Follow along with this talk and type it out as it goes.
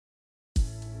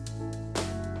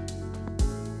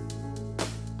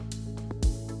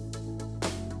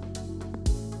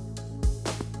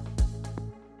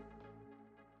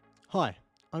Hi,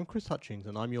 I'm Chris Hutchings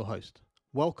and I'm your host.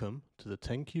 Welcome to the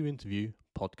 10Q Interview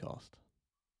podcast.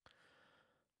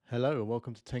 Hello and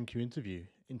welcome to 10Q Interview.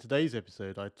 In today's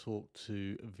episode, I talk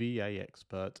to VA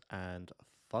expert and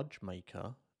fudge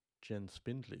maker, Jen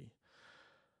Spindley.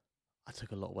 I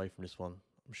took a lot away from this one.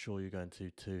 I'm sure you're going to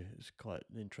too. It's quite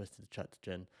interesting to chat to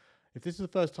Jen. If this is the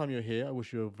first time you're here, I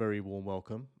wish you a very warm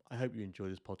welcome. I hope you enjoy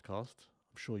this podcast.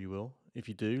 I'm sure you will. If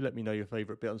you do, let me know your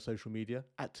favourite bit on social media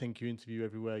at 10Q Interview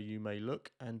everywhere you may look.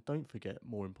 And don't forget,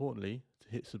 more importantly, to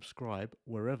hit subscribe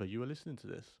wherever you are listening to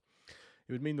this.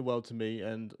 It would mean the world to me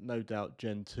and no doubt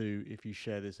Jen too if you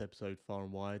share this episode far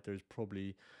and wide. There's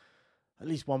probably at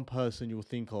least one person you'll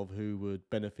think of who would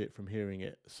benefit from hearing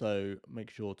it. So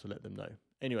make sure to let them know.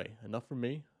 Anyway, enough from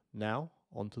me. Now,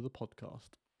 on to the podcast.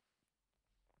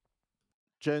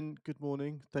 Jen, good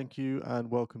morning. Thank you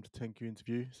and welcome to 10Q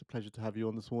Interview. It's a pleasure to have you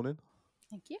on this morning.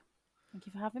 Thank you. Thank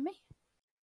you for having me.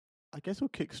 I guess we'll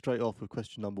kick straight off with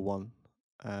question number one.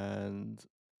 And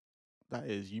that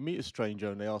is, you meet a stranger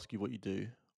and they ask you what you do.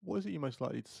 What is it you're most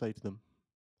likely to say to them?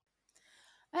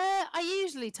 I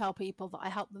usually tell people that I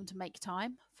help them to make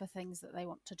time for things that they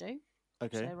want to do.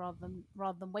 Okay. So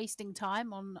rather than wasting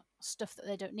time on stuff that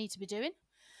they don't need to be doing,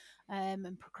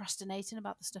 and procrastinating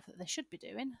about the stuff that they should be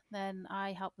doing, then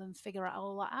I help them figure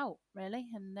all that out really,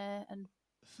 and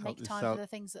make time for the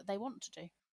things that they want to do.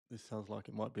 This sounds like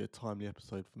it might be a timely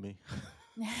episode for me.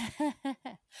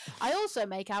 I also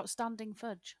make outstanding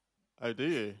fudge. Oh, do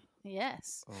you?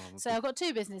 Yes. So I've got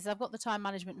two businesses. I've got the time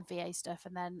management and VA stuff,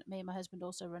 and then me and my husband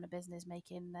also run a business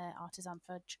making artisan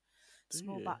fudge,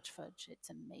 small batch fudge. It's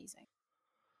amazing.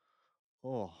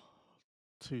 Oh,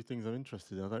 two things I'm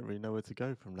interested in. I don't really know where to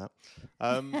go from that.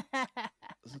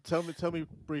 So tell me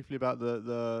briefly about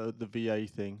the VA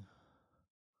thing.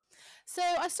 So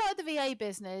I started the VA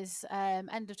business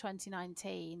end of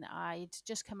 2019. I'd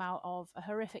just come out of a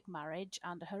horrific marriage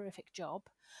and a horrific job,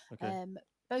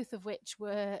 both of which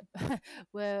were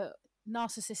were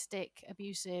narcissistic,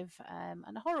 abusive,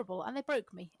 and horrible. And they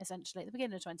broke me, essentially. At the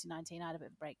beginning of 2019, I had a bit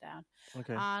of a breakdown.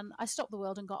 And I stopped the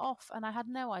world and got off. And I had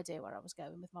no idea where I was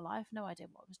going with my life, no idea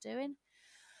what I was doing.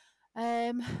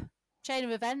 Chain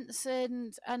of events,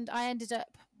 and I ended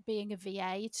up being a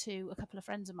VA to a couple of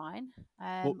friends of mine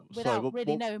without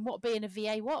really knowing what being a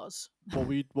VA was. What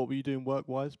were you doing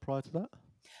work-wise prior to that?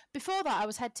 Before that, I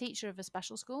was head teacher of a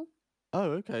special school.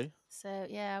 Oh, okay. So,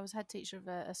 yeah, I was head teacher of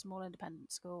a small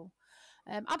independent school.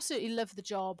 Absolutely loved the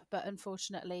job, but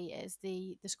unfortunately,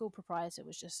 the school proprietor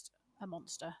was just a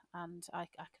monster, and I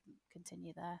couldn't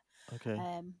continue there. Okay.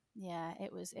 Yeah,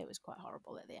 it was quite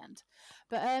horrible at the end.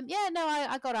 But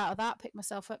I got out of that, picked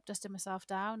myself up, dusted myself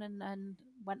down, and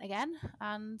went again,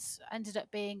 and ended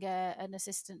up being an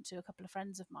assistant to a couple of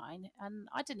friends of mine. And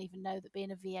I didn't even know that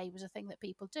being a VA was a thing that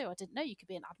people do. I didn't know you could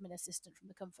be an admin assistant from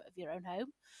the comfort of your own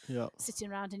home,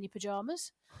 sitting around in your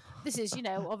pajamas. This is,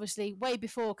 obviously way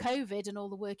before COVID and all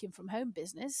the working from home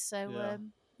business. So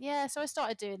so I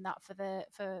started doing that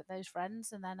for those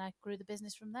friends, and then I grew the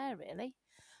business from there, really.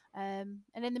 And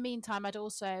in the meantime, I'd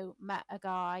also met a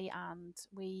guy and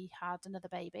we had another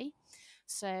baby.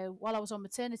 So while I was on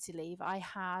maternity leave, I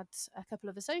had a couple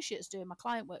of associates doing my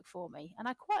client work for me. And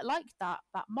I quite liked that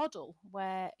model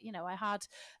where, I had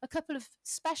a couple of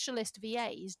specialist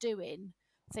VAs doing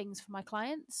things for my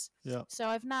clients. Yeah. So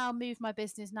I've now moved my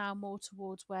business more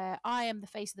towards where I am the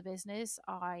face of the business.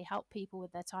 I help people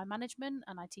with their time management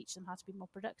and I teach them how to be more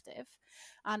productive.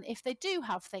 And if they do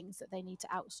have things that they need to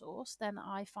outsource, then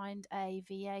I find a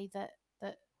VA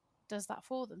that does that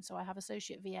for them. So I have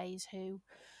associate VAs who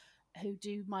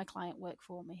do my client work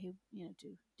for me, who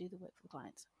do the work for the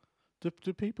clients.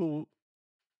 Do people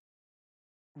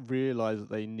realize that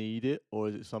they need it, or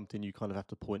is it something you kind of have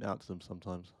to point out to them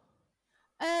sometimes?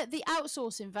 The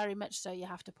outsourcing, very much so. You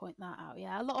have to point that out.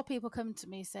 Yeah, a lot of people come to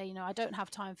me say, I don't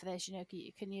have time for this.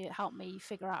 Can you help me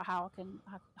figure out how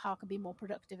I can be more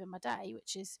productive in my day?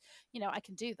 Which is, I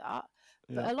can do that.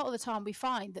 But a lot of the time, we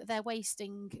find that they're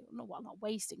not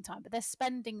wasting time, but they're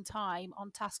spending time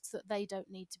on tasks that they don't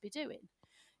need to be doing.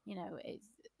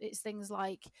 It's things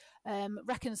like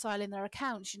reconciling their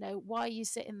accounts. Why are you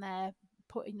sitting there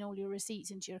putting all your receipts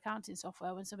into your accounting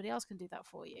software when somebody else can do that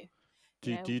for you?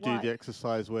 Do you do the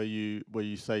exercise where you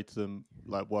say to them,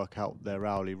 like, work out their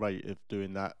hourly rate of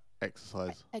doing that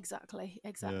exercise? Exactly.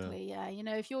 Yeah.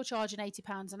 If you're charging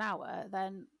 £80 an hour,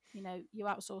 then you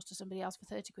outsource to somebody else for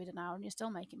 £30 an hour, and you're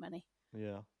still making money.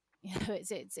 Yeah.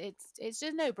 It's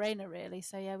just no brainer, really.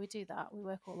 So yeah, we do that. We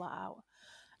work all that out.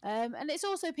 And it's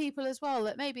also people as well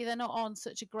that maybe they're not on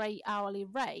such a great hourly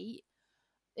rate,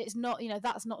 it's not,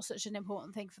 that's not such an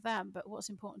important thing for them. But what's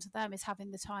important to them is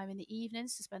having the time in the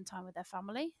evenings to spend time with their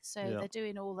family. So Yeah. they're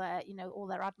doing all their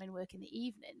admin work in the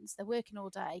evenings. They're working all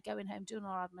day, going home, doing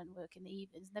all admin work in the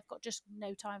evenings, and they've got just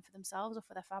no time for themselves or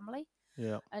for their family.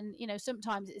 Yeah. And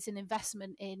sometimes it's an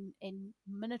investment in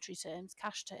monetary terms,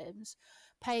 cash terms.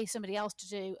 Pay somebody else to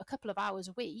do a couple of hours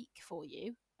a week for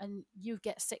you, and you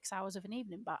get 6 hours of an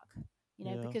evening back.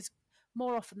 Yeah. Because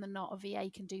more often than not, a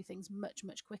VA can do things much,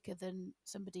 much quicker than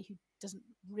somebody who doesn't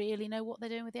really know what they're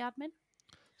doing with the admin.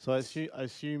 So I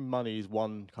assume money is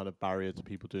one kind of barrier to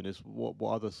people doing this. What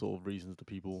other sort of reasons do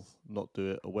people not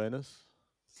do it? Awareness?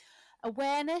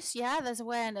 Awareness, yeah, there's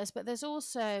awareness, but there's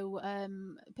also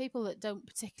people that don't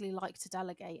particularly like to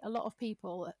delegate. A lot of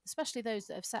people, especially those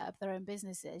that have set up their own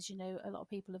businesses, a lot of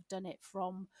people have done it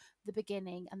from the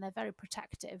beginning, and they're very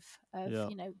protective of,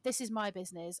 Yeah. this is my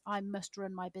business, I must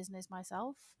run my business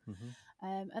myself. Hmm.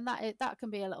 And that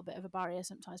can be a little bit of a barrier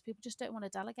sometimes. People just don't want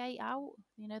to delegate out.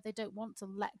 They don't want to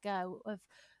let go of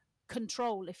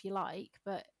control, if you like.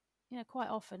 But quite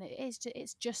often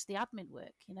it's just the admin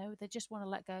work. They just want to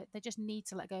let go. They just need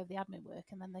to let go of the admin work,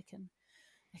 and then they can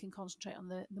concentrate on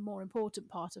the more important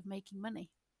part of making money.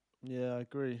 Yeah, I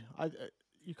agree.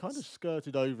 You kind of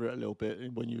skirted over it a little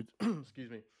bit when you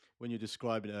excuse me, when you were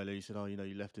describing it earlier. You said, "Oh,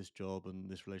 you left this job and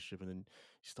this relationship, and then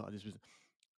you started this business."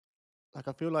 Like,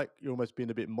 I feel like you're almost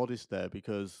being a bit modest there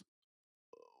because,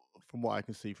 from what I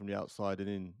can see from the outside and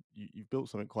in, you've built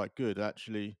something quite good.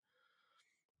 Actually,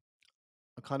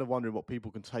 I'm kind of wondering what people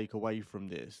can take away from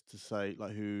this to say,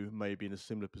 like, who may be in a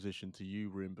similar position to you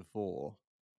were in before,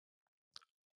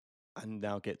 and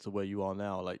now get to where you are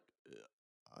now. Like,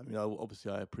 I mean,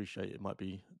 obviously, I appreciate it might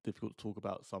be difficult to talk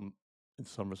about in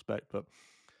some respect, but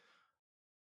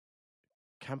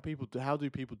can people do, how do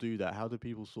people do that? How do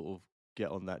people sort of get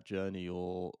on that journey,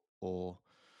 or I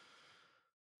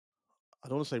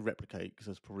don't want to say replicate because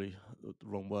that's probably the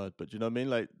wrong word, but do you know what I mean?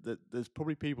 Like, there's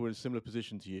probably people in a similar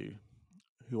position to you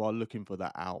who are looking for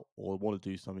that out or want to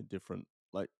do something different.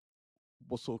 Like,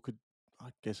 what sort of, I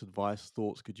guess, advice,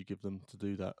 thoughts could you give them to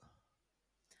do that?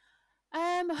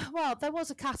 Well, there was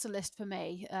a catalyst for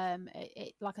me.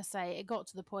 Like I say, it got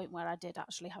to the point where I did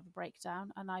actually have a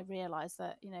breakdown, and I realised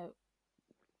that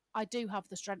I do have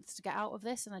the strength to get out of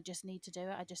this, and I just need to do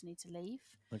it. I just need to leave.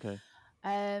 Okay.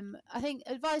 I think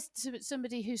advice to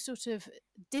somebody who's sort of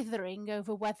dithering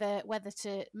over whether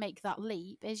to make that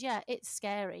leap is, yeah, it's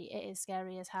scary. It is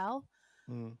scary as hell,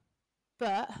 Mm,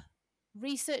 but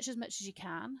research as much as you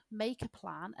can, make a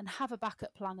plan, and have a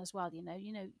backup plan as well.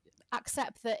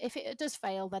 Accept that if it does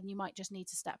fail, then you might just need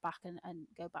to step back and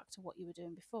go back to what you were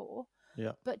doing before.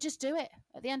 yeah. But just do it.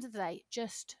 At the end of the day,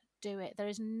 just do it. There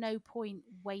is no point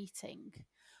waiting.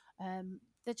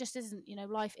 There just isn't.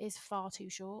 Life is far too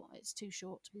short. It's too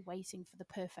short to be waiting for the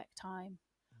perfect time.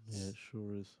 Yeah, it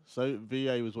sure is. So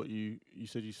VA was what you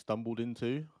said you stumbled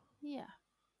into. Yeah,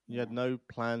 You had yeah. no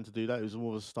plan to do that. It was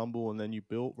more of a stumble, and then you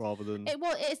built rather than.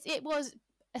 It was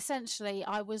essentially,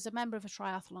 I was a member of a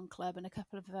triathlon club, and a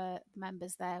couple of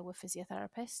members there were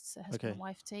physiotherapists, a husband Okay. and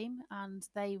wife team, and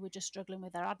they were just struggling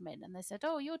with their admin. And they said,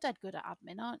 "Oh, you're dead good at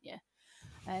admin, aren't you?"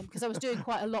 Because I was doing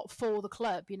quite a lot for the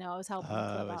club. I was helping the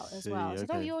club Oh, I out as well. see. I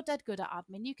said, "Oh, Okay. you're dead good at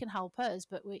admin. You can help us,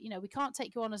 but we can't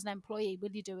take you on as an employee.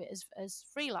 Will you do it as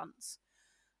freelance?"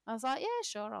 I was like, "Yeah,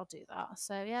 sure, I'll do that."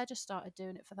 So yeah, I just started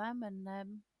doing it for them,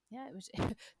 and yeah, it was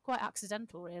quite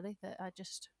accidental, really, that I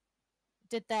just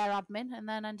did their admin and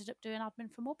then ended up doing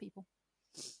admin for more people.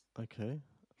 Okay.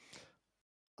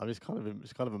 I mean,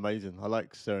 it's kind of amazing. I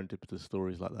like serendipitous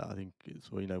stories like that. I think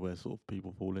it's where where sort of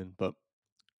people fall in. But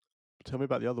tell me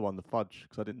about the other one, the fudge,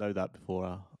 because I didn't know that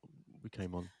before we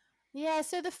came on. Yeah,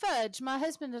 so the fudge, my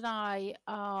husband and I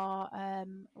are,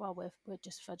 well, we're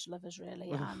just fudge lovers,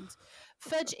 really. And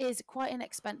fudge is quite an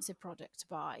expensive product to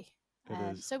buy.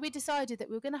 It is. So we decided that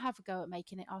we were going to have a go at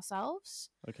making it ourselves.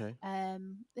 Okay.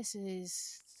 This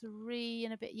is 3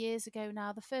 and a bit years ago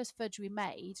now. The first fudge we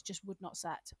made just would not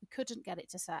set. We couldn't get it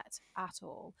to set at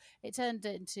all. It turned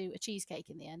into a cheesecake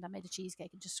in the end. I made a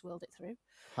cheesecake and just swirled it through,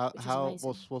 which was How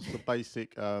amazing. what's the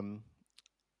basic? I'm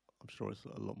sure it's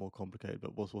a lot more complicated,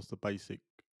 but what's the basic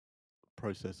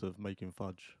process of making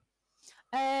fudge?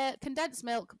 Condensed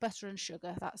milk, butter, and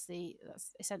sugar. That's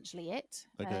essentially it.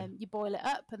 Okay. You boil it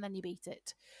up and then you beat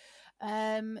it.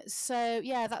 So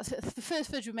yeah, that's the first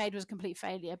fudge we made was a complete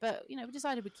failure, but we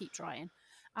decided we'd keep trying,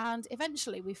 and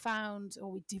eventually we found,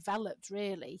 or we developed,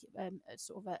 really, a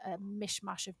sort of a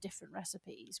mishmash of different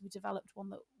recipes. We developed one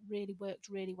that really worked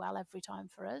really well every time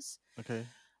for us. Okay.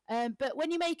 But when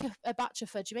you make a batch of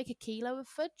fudge, you make a kilo of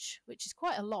fudge, which is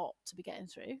quite a lot to be getting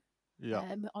through.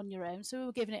 Yeah. on your own. So we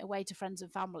were giving it away to friends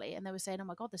and family, and they were saying, "Oh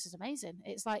my god, this is amazing!"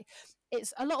 It's like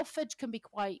it's a lot of fudge can be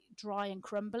quite dry and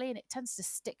crumbly, and it tends to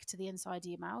stick to the inside of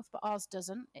your mouth, but ours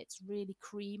doesn't. It's really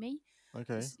creamy.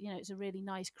 Okay. It's a really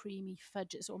nice creamy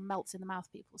fudge. It sort of melts in the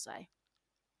mouth. People say.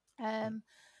 Uh,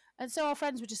 And so our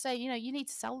friends were just saying, you need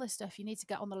to sell this stuff. You need to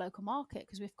get on the local market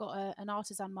because we've got an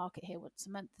artisan market here once a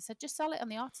month. They said, just sell it on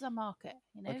the artisan market,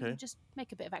 Okay. and just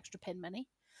make a bit of extra pin money.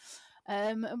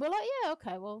 And we're like, yeah,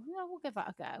 okay, well, we'll give that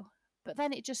a go. But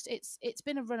then it's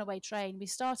been a runaway train. We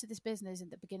started this business at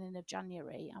the beginning of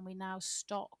January, and we now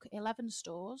stock 11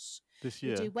 stores. This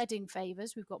We do year. wedding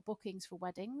favours. We've got bookings for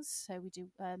weddings, so we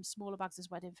do smaller bags as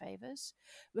wedding favours.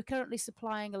 We're currently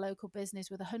supplying a local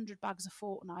business with 100 bags a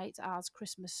fortnight as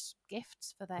Christmas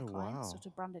gifts for their Oh clients, wow. sort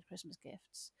of branded Christmas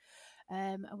gifts.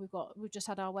 And we've just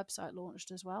had our website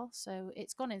launched as well, so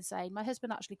it's gone insane. My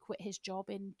husband actually quit his job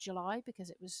in July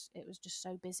because it was just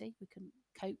so busy. We couldn't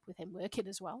cope with him working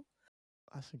as well.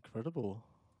 That's incredible.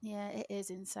 Yeah, it is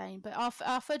insane. But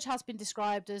our fudge has been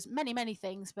described as many, many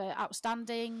things, but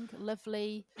outstanding,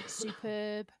 lovely,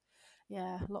 superb.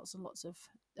 Yeah, lots and lots of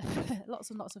lots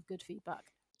and lots of good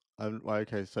feedback. Right,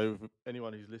 okay, so if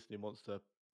anyone who's listening wants to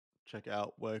check it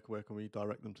out, where can we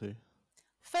direct them to?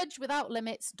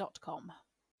 Fudgewithoutlimits.com.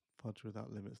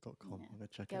 Fudgewithoutlimits.com. Yeah, I'm gonna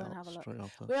check it go and out have a look. straight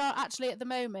after. We are actually at the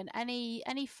moment any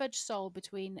fudge sold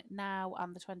between now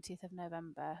and the 20th of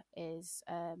November is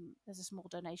there's a small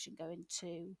donation going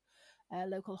to a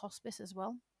local hospice as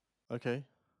well. Okay,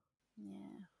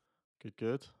 Yeah.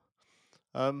 good.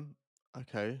 Um,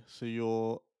 okay, so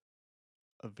you're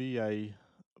a VA.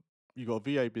 You got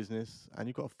a VA business and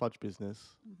you got a fudge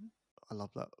business. Hmm. I love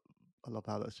that. I love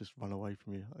how that's just run away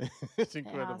from you. It's It has.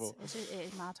 incredible. It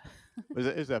is mad.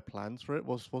 Is there plans for it?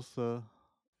 What's the?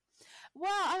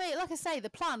 Well, I mean, like I say, the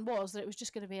plan was that it was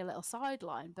just going to be a little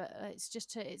sideline, but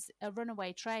it's a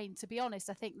runaway train. To be honest,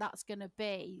 I think that's going to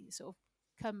be sort of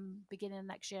come beginning of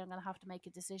next year. I'm going to have to make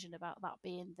a decision about that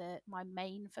being my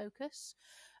main focus,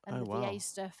 and Oh the VA wow.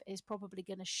 stuff is probably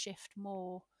going to shift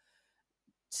more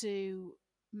to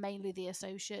mainly the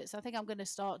associates. I think I'm going to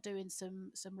start doing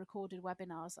some recorded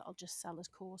webinars that I'll just sell as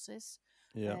courses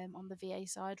Yeah. on the VA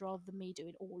side rather than me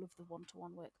doing all of the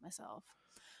one-to-one work myself.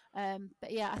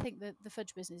 But yeah, I think the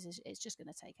fudge business is it's just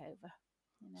going to take over.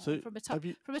 So And have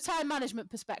you? from a time management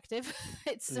perspective,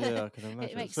 Yeah, I can it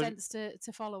imagine. makes sense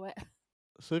to follow it.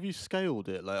 So have you scaled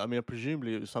it? Like, I mean,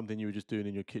 presumably it was something you were just doing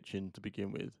in your kitchen to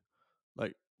begin with.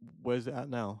 Like, where's it at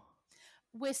now?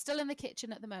 We're still in the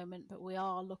kitchen at the moment, but we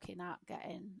are looking at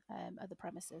getting other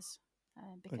premises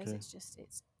because Okay.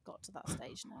 it's got to that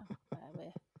stage now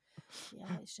where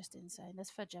it's just insane. There's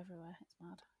fudge everywhere. It's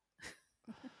mad.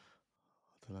 I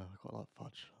don't know. I quite like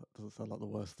fudge. That doesn't sound like the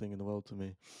worst thing in the world to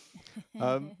me.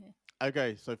 Um,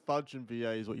 okay, so fudge and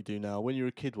VA is what you do now. When you were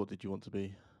a kid, what did you want to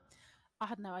be? I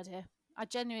had no idea. I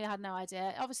genuinely had no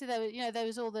idea. Obviously, there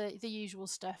was all the usual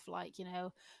stuff like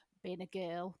being a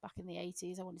girl back in the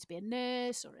 80s. I wanted to be a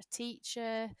nurse or a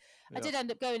teacher. I Yeah. did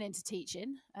end up going into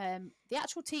teaching. The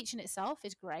actual teaching itself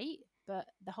is great, but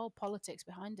the whole politics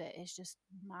behind it is just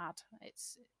mad.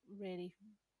 It's really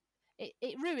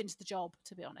it ruins the job,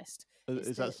 to be honest. It's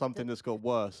Is that the something that's got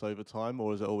worse over time,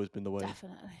 or has it always been the way?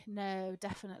 Definitely. No,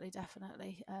 definitely.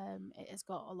 It has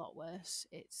got a lot worse.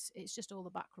 It's just all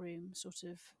the backroom sort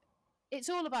of. It's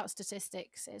all about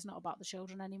statistics. It's not about the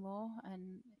children anymore.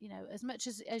 And as much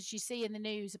as you see in the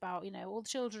news about all the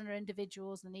children are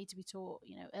individuals and they need to be taught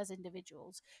as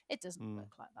individuals, it doesn't Mm,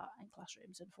 work like that in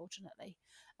classrooms, unfortunately.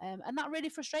 And that really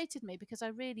frustrated me because I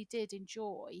really did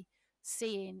enjoy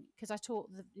seeing because I taught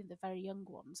the very young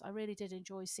ones. I really did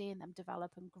enjoy seeing them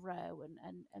develop and grow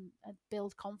and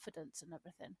build confidence and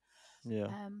everything. yeah.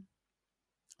 Um,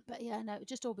 but yeah, no, it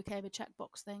just all became a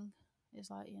checkbox thing. It's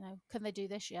like, can they do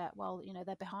this yet? Well,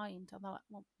 they're behind, and they're like,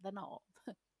 well, they're not.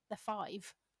 They're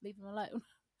 5. Leave them alone.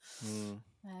 Mm,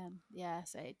 Yeah,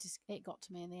 so it got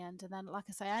to me in the end, and then like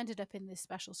I say, I ended up in this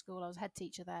special school. I was head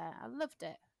teacher there. I loved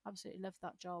it. Absolutely loved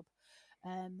that job.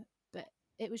 But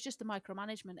it was just the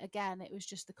micromanagement again. It was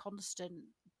just the constant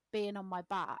being on my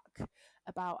back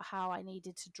about how I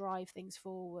needed to drive things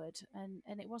forward, and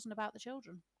it wasn't about the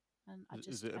children. And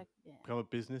is it yeah. become a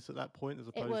business at that point as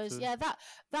It opposed was, to? yeah,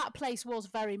 that place was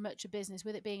very much a business.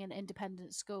 With it being an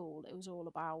independent school, it was all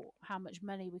about how much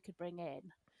money we could bring in,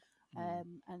 Mm,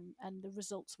 and the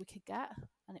results we could get,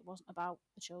 and it wasn't about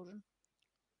the children,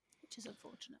 which is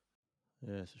unfortunate.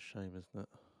 yeah, it's a shame, isn't it?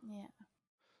 Yeah,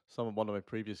 One of my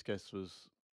previous guests was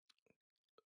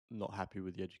not happy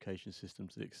with the education system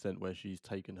to the extent where she's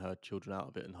taken her children out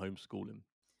of it and homeschooling,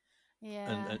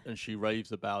 yeah, and she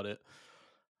raves about it.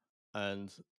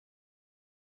 And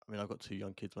I mean, I've got 2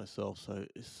 young kids myself, so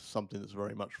it's something that's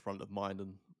very much front of mind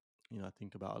and, I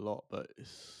think about a lot, but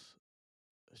it's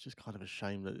just kind of a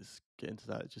shame that it's getting to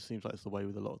that. It just seems like it's the way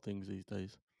with a lot of things these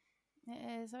days.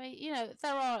 It is. I mean,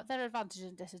 there are advantages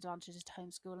and disadvantages to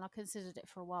homeschool, and I considered it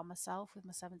for a while myself with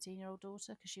my 17-year-old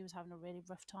daughter because she was having a really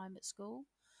rough time at school.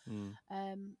 Mm,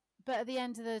 Um, but at the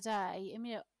end of the day, I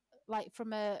mean, like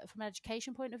from an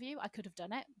education point of view, I could have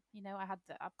done it.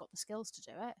 I've got the skills to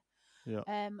do it.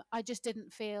 yeah, I just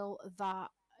didn't feel that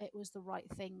it was the right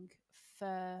thing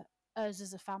for us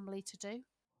as a family to do.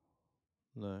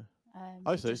 no.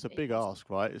 I say it's a It big wasn't. ask,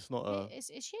 right? It's not a It's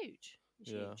huge. It's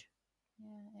yeah. huge.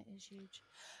 Yeah, it is huge.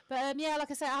 But yeah,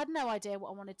 like I said, I had no idea what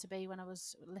I wanted to be when I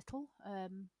was little.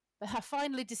 But I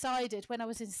finally decided when I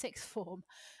was in sixth form,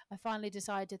 I finally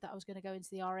decided that I was going to go into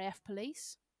the RAF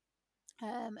police. Oh,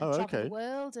 And travel the okay.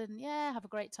 world and yeah, have a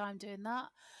great time doing that.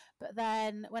 But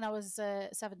then when I was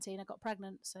 17, I got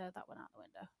pregnant, so that went out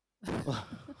the window.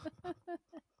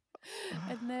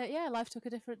 And yeah, life took a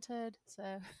different turn.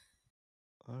 So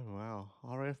Oh, wow.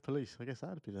 RAF police. I guess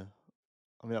that'd be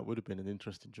that would have been an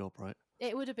interesting job, right?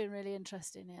 it would have been really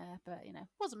interesting, yeah, but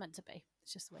wasn't meant to be.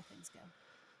 It's just the way things go.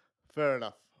 Fair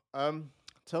enough.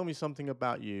 Tell me something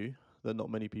about you that not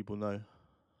many people know.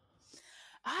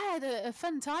 I had a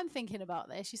fun time thinking about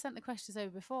this. You sent the questions over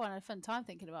before, and I had a fun time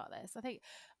thinking about this. I think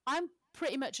I'm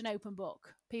pretty much an open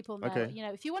book. People know, Okay.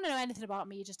 if you want to know anything about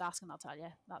me, you just ask and I'll tell you.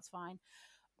 That's fine.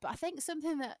 But I think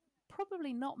something that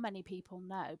probably not many people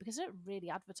know, because I don't really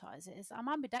advertise it, is I'm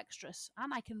ambidextrous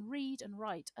and I can read and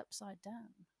write upside down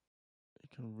You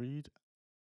can read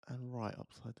and write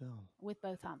upside down. with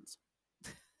both hands.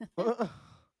 Uh,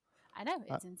 I know,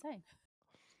 it's insane.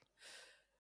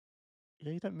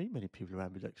 yeah, you don't meet many people who are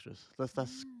ambidextrous.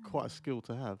 That's quite a Yeah, skill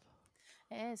to have.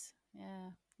 it is. Yeah,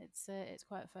 it's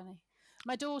quite funny.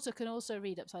 My daughter can also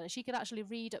read upside down. She could actually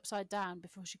read upside down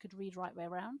before she could read right way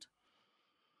around.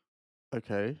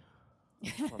 Okay. I'm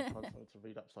just trying to find something to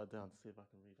read upside down to see if I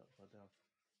can read upside down.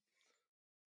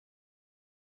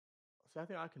 See, I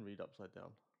think I can read upside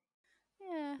down.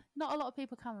 Yeah, not a lot of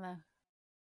people can though.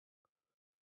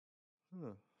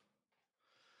 Hmm.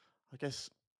 I guess,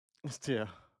 yeah,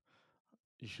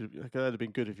 you should. That'd have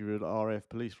been good if you were at RAF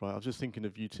police, right? I was just thinking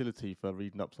of utility for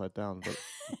reading upside down, but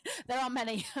There aren't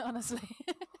many, honestly.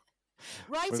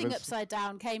 Writing whereas upside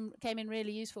down came in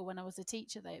really useful when I was a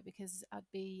teacher though, because I'd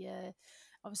be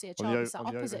obviously a on child be sat the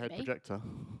opposite overhead me. projector.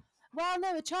 Well,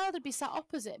 no, a child would be sat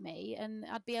opposite me, and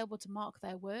I'd be able to mark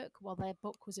their work while their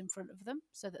book was in front of them,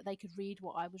 so that they could read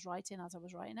what I was writing as I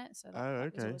was writing it. So that Oh,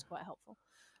 that was okay. always quite helpful.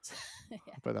 So, yeah,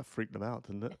 I bet that freaked them out,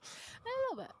 didn't it?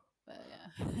 a little bit,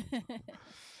 but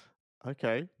yeah.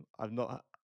 Okay, I've not.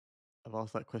 I've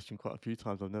asked that question quite a few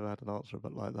times. I've never had an answer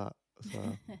about like that.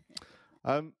 So,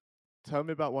 um, tell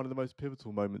me about one of the most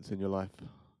pivotal moments in your life.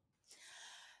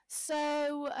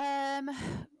 So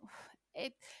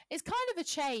it's kind of a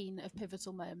chain of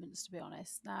pivotal moments, to be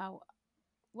honest. Now,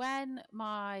 when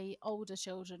my older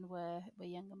children were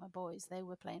younger, my boys, they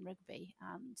were playing rugby,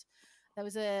 and there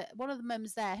was one of the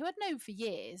mums there who I'd known for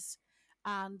years,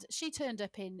 and she turned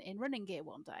up in running gear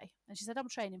one day, and she said, "I'm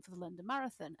training for the London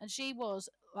Marathon," and she was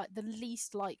like the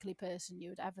least likely person you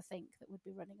would ever think that would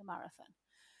be running a marathon.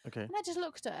 Okay. And I just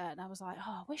looked at her and I was like,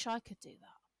 "Oh, I wish I could do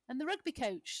that." And the rugby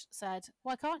coach said,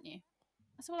 "Why can't you?"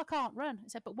 I said, "Well, I can't run." He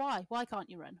said, "But why? Why can't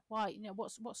you run? Why?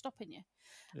 What's stopping you?"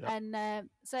 Yeah. And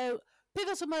so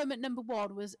pivotal moment number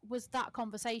one was that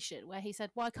conversation where he said,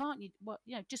 "Why can't you?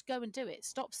 Just go and do it.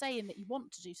 Stop saying that you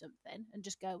want to do something and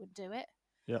just go and do it."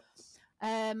 Yeah.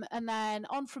 And then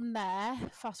on from there,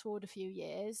 fast forward a few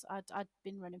years, I'd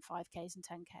been running 5Ks and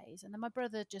 10Ks, and then my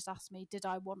brother just asked me, did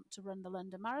I want to run the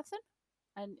London Marathon?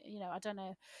 And I don't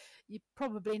know, you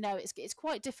probably know it's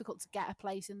quite difficult to get a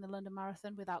place in the London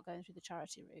Marathon without going through the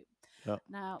charity route. Yeah.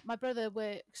 Now, my brother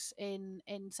works in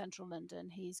central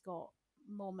London. He's got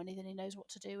more money than he knows what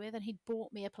to do with, and he'd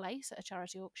bought me a place at a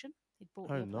charity auction. He'd bought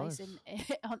me Oh, a place nice.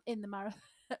 in the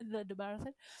London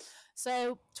Marathon.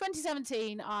 So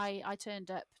 2017, I turned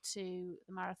up to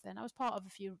the marathon. I was part of a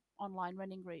few online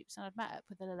running groups, and I'd met up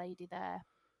with a lady there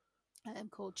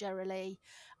called Jerry Lee.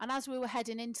 And as we were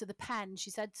heading into the pen, she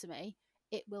said to me,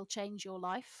 "It will change your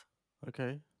life." Okay.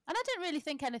 And I didn't really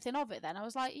think anything of it then. I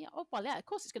was like, yeah, "Oh, well, yeah, of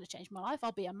course it's going to change my life.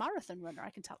 I'll be a marathon runner. I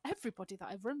can tell everybody that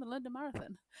I've run the London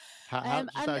Marathon." How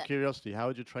just out And of curiosity, how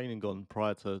had your training gone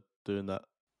prior to doing that?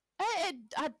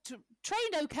 I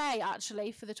trained okay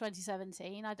actually for the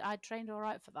 2017. I trained all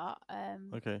right for that.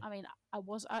 Okay. I mean, I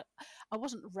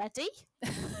wasn't ready.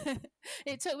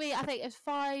 It took me, I think, it was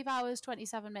 5 hours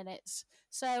 27 minutes.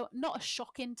 So not a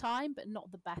shocking time, but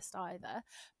not the best either.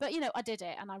 But I did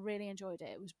it, and I really enjoyed it.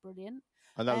 It was brilliant.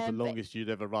 And that was the But longest you'd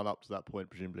ever run up to that point,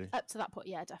 presumably. up to that point,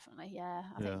 yeah, definitely, yeah.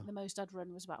 I Yeah. think the most I'd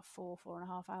run was about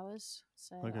 4.5 hours.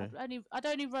 So Okay. I'd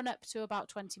only run up to about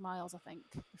 20 miles, I think,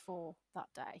 before that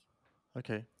day.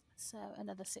 Okay. So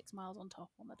another 6 miles on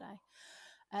top on the day.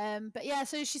 But yeah,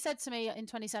 so she said to me in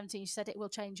 2017, she said it will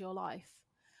change your life.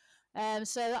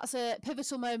 So that's a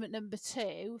pivotal moment number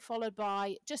 2, followed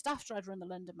by just after I'd run the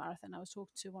London Marathon. I was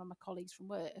talking to one of my colleagues from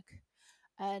work,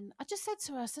 and I just said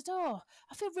to her, I said, "Oh,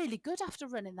 I feel really good after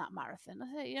running that marathon."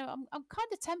 I said, I'm kind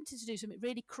of tempted to do something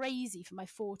really crazy for my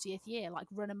 40th year, like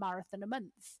run a marathon a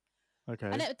month. And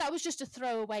Okay. that was just a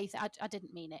throwaway thing. I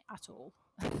didn't mean it at all.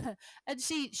 And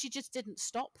she just didn't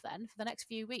stop then for the next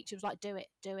few weeks. She was like, "Do it,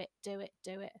 do it, do it,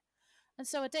 do it." And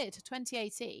so I did.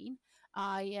 2018,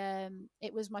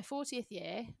 it was my 40th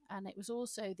year, and it was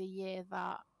also the year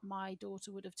that my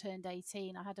daughter would have turned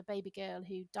 18. I had a baby girl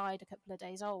who died a couple of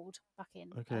days old back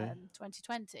in Okay.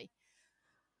 2020.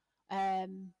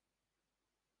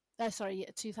 Sorry,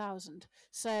 2000.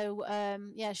 So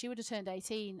yeah, she would have turned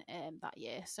 18 that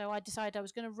year. So I decided I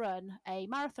was going to run a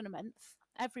marathon a month,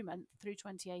 every month through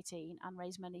 2018, and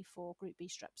raise money for Group B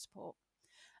strep support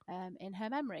in her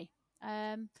memory.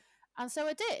 And so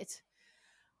I did.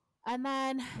 And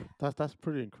then That's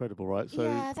pretty incredible, right? So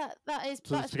yeah, that is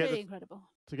to that's to get really incredible.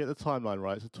 to get the timeline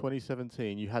right, so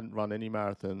 2017 you hadn't run any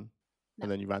marathon, No,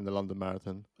 and then you ran the London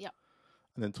Marathon, yeah,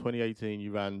 and then 2018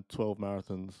 you ran 12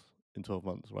 marathons in 12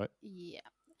 months, right? yeah.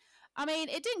 I mean,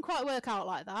 it didn't quite work out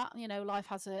like that. Life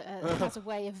has has a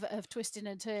way of twisting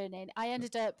and turning. I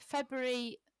ended up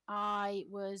February. I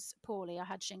was poorly. I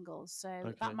had shingles, so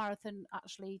that Okay. marathon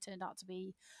actually turned out to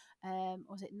be,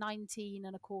 was it 19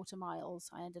 and a quarter miles?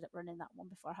 I ended up running that one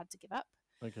before I had to give up.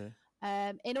 Okay.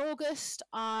 In August,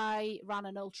 I ran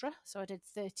an ultra, so I did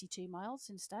 32 miles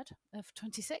instead of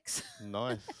 26.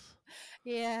 Nice.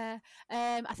 Yeah,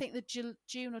 I think the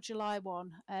June or July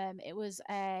one, it was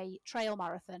a trail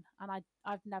marathon, and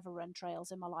I've never run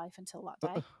trails in my life until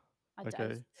that day.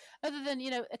 Okay. Other than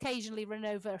occasionally run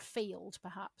over a field,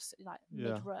 perhaps like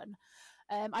Yeah. mid run.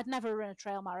 I'd never run a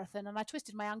trail marathon, and I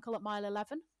twisted my ankle at mile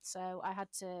 11, so I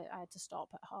had to stop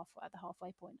at the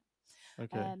halfway point.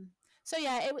 Okay. Um, so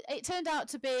yeah, it turned out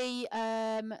to be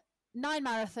 9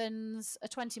 marathons, a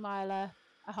 20 miler,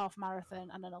 a half marathon,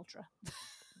 and an ultra.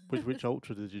 Which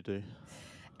ultra did you do?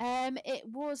 It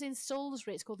was in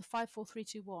Salisbury. It's called the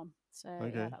 54321. So yeah,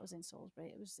 Okay. that was in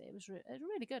Salisbury.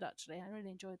 Really good actually. I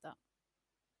really enjoyed that.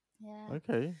 Yeah.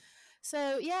 Okay.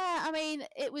 So yeah, I mean,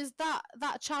 it was that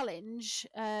challenge.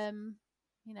 I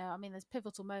mean, there's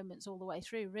pivotal moments all the way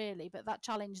through, really. But that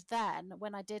challenge then,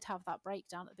 when I did have that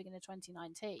breakdown at the beginning of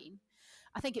 2019,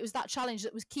 I think it was that challenge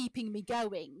that was keeping me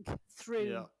going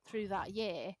Yeah. through that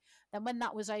year. Then when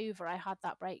that was over, I had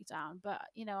that breakdown. But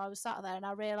I was sat there and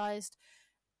I realised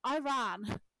I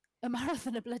ran a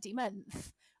marathon a bloody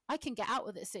month. I can get out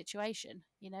of this situation.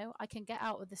 I can get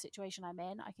out of the situation I'm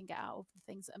in. I can get out of the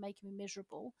things that are making me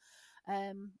miserable,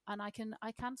 and I can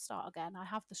start again. I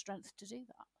have the strength to do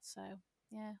that. So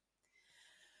yeah,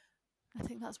 I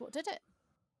think that's what did it.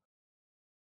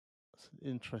 It's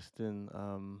interesting.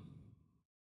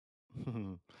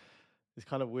 It's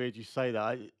kind of weird you say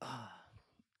that.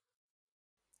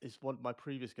 It's one my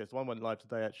previous guest. One went live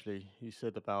today actually. He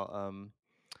said about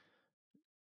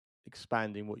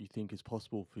expanding what you think is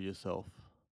possible for yourself.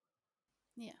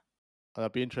 Yeah, And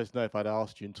I'd be interested to know if I'd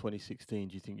asked you in 2016,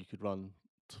 do you think you could run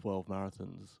 12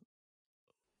 marathons?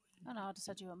 I know. I'd have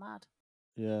said you were mad.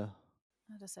 Yeah.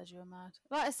 I'd have said you were mad.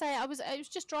 Like I say, I was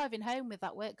just driving home with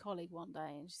that work colleague one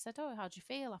day, and she said, "Oh, how do you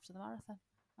feel after the marathon?"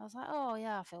 I was like, "Oh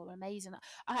yeah, I feel amazing.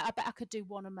 I bet I could do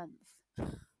one a month."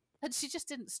 And she just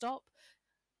didn't stop.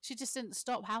 She just didn't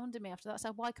stop hounding me after that. I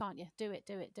said, "Why can't you do it?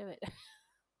 Do it? Do it?"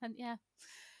 And yeah,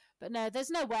 but no, there's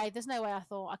no way. There's no way I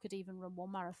thought I could even run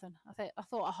one marathon. I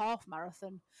thought a half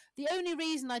marathon. The only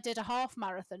reason I did a half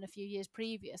marathon a few years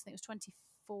previous, I think it was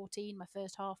 2014, my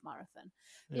first half marathon.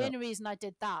 The Yeah. only reason I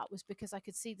did that was because I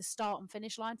could see the start and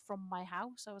finish line from my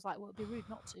house. I was like, well, it'd be rude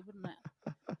not to, wouldn't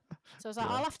it? So I was like,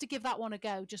 Yeah. I'll have to give that one a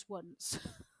go just once.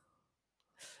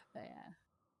 But yeah.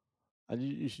 And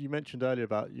you mentioned earlier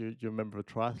about you're a member of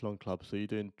a triathlon club, so you're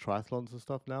doing triathlons and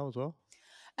stuff now as well?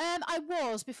 I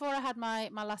was before I had my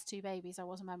last two babies. I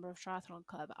was a member of triathlon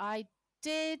club. I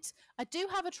do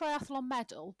have a triathlon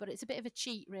medal, but it's a bit of a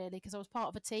cheat really because I was part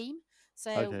of a team. So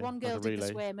Okay, one like girl a did the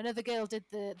relay. swim, another girl did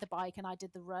the bike, and I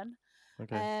did the run.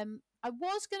 Okay. I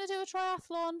was going to do a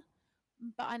triathlon,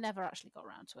 but I never actually got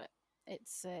around to it.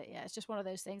 It's yeah, it's just one of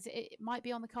those things. It might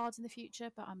be on the cards in the future,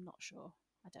 but I'm not sure.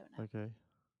 I don't know. Okay.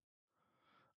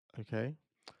 Okay.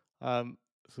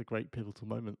 It's a great pivotal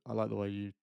moment. I like the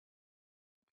way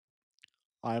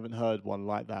I haven't heard one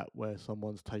like that where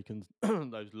someone's taken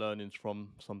those learnings from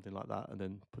something like that and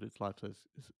then put it to life. So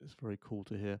it's very cool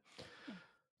to hear. Yeah.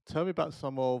 Tell me about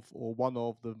some of or one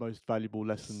of the most valuable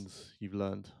lessons you've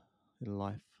learned in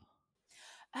life.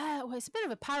 Well, it's a bit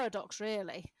of a paradox,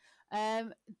 really.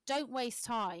 Um, don't waste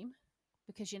time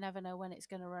because you never know when it's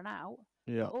going to run out.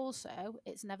 Yeah. But also,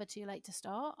 it's never too late to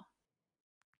start.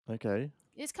 Okay.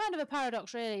 It's kind of a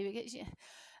paradox, really, because,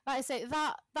 like I say,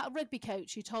 that rugby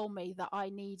coach who told me that I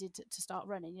needed to start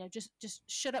running, just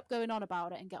shut up going on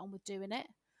about it and get on with doing it.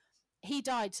 He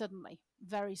died suddenly,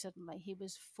 very suddenly. He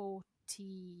was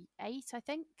 48, I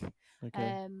think,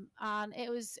 Okay. and it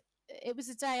was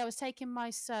a day I was taking my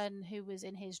son, who was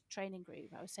in his training group.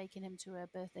 I was taking him to a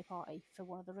birthday party for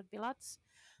one of the rugby lads,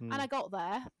 and Mm. I got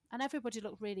there, and everybody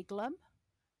looked really glum,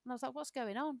 and I was like, "What's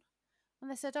going on?"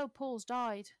 And they said, "Oh, Paul's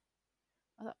died."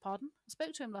 I was like, "Pardon?" I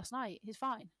spoke to him last night. He's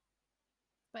fine.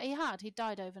 But he'd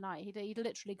died overnight. He'd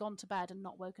literally gone to bed and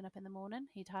not woken up in the morning.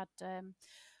 He'd had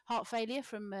heart failure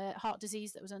from heart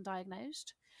disease that was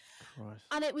undiagnosed. Christ.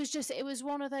 And it was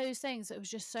one of those things that was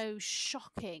just so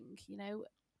shocking,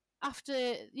 after,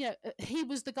 he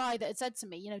was the guy that had said to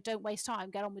me, don't waste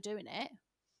time, get on with doing it.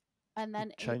 And It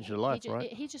then changed your life,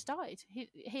 right? he just died.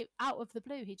 He out of the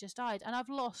blue, he just died. And I've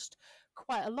lost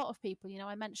quite a lot of people.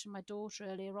 I mentioned my daughter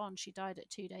earlier on. She died at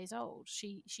 2 days old.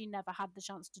 She never had the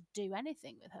chance to do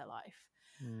anything with her life.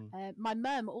 Mm. My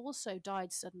mum also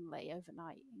died suddenly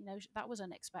overnight. That was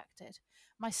unexpected.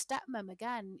 My stepmum,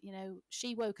 again,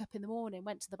 she woke up in the morning,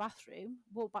 went to the bathroom,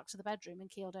 walked back to the bedroom, and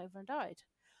keeled over and died.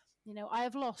 I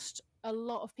have lost a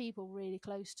lot of people really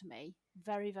close to me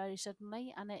very, very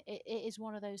suddenly. And it is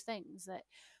one of those things that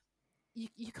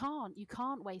you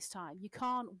can't waste time. You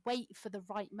can't wait for the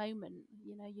right moment.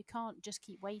 You can't just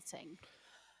keep waiting.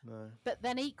 No. But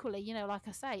then equally, like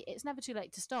I say, it's never too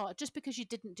late to start. Just because you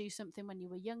didn't do something when you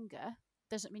were younger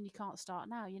doesn't mean you can't start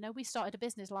now. We started a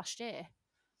business last year.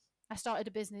 I started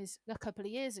a business a couple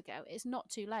of years ago. It's not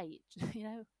too late,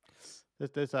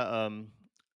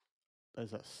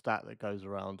 There's that stat that goes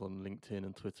around on LinkedIn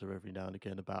and Twitter every now and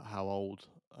again about how old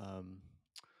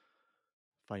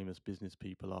famous business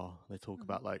people are. They talk Mhm.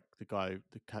 about like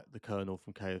the colonel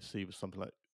from KFC was something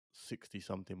like 60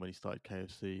 something when he started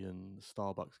KFC, and the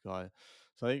Starbucks guy.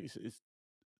 So I think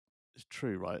it's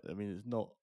true, right? I mean, it's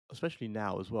not, especially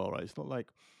now as well, right? It's not like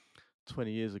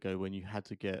 20 years ago when you had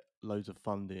to get loads of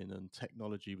funding and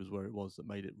technology was where it was that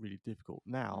made it really difficult.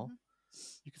 Now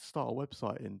Mhm. you can start a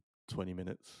website in 20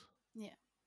 minutes. Yeah.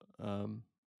 Um,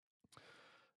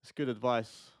 it's good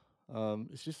advice.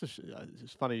 It's just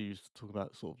it's funny you talk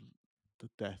about sort of the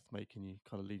death making you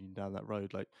kind of leading down that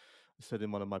road. Like I said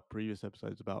in one of my previous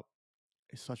episodes about,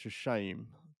 it's such a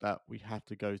shame that we have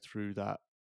to go through that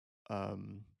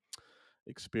um,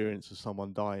 experience of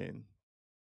someone dying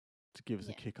to give us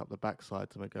a Yeah. kick up the backside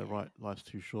to make go Yeah. right. Life's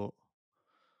too short.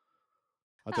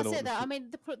 I don't know That's what it. Though I mean,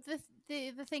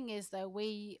 the thing is, though,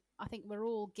 I think we're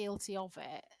all guilty of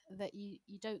it. That you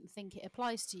don't think it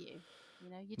applies to you.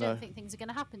 You don't no. think things are going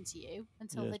to happen to you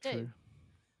until Yeah, they it's do.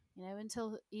 true.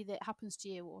 Until either it happens to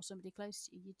you or somebody close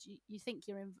to you. You think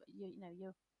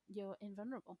you're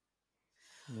invulnerable.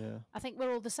 Yeah, I think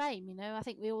we're all the same. I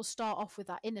think we all start off with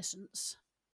that innocence.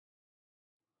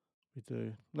 we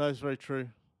do. No, it's very true.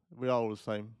 We are all the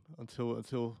same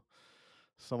until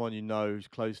someone you know who's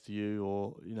close to you,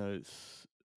 or it's.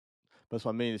 That's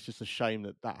what I mean. It's just a shame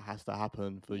that that has to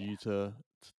happen for Yeah. you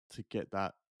to get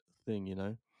that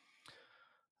thing.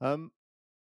 Um,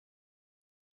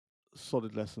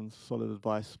 Solid lessons, solid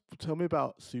advice. Tell me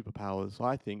about superpowers.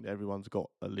 I think everyone's got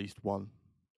at least one.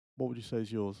 What would you say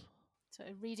is yours? So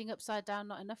reading upside down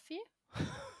not enough for you?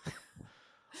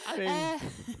 I mean,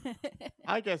 uh,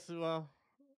 I guess, well,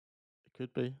 it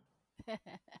could be.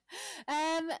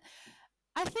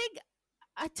 I think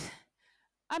I.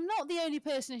 I'm not the only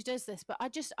person who does this, but I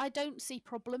don't see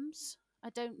problems. I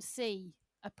don't see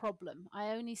a problem.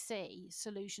 I only see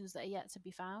solutions that are yet to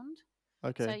be found. So,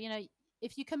 Okay,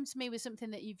 if you come to me with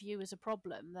something that you view as a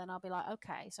problem, then I'll be like,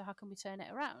 okay, so how can we turn it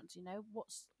around? you're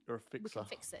a We can fixer.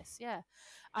 fix this. Yeah.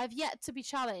 I've yet to be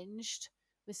challenged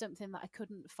with something that I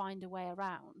couldn't find a way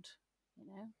around, you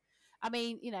know. I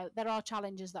mean, there are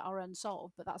challenges that are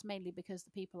unsolved, but that's mainly because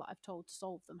the people that I've told to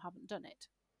solve them haven't done it.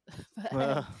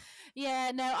 But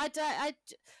yeah, no, I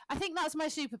think that's my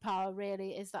superpower.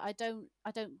 Really, is that I don't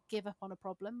give up on a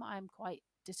problem. I'm quite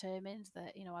determined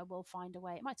that I will find a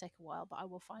way. It might take a while, but I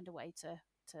will find a way to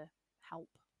help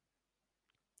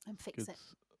and it's fix good. it.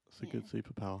 It's a Yeah, good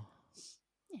superpower.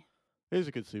 yeah, It is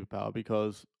a good superpower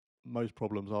because most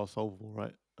problems are solvable,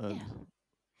 right? yeah, And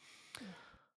yeah.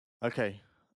 okay,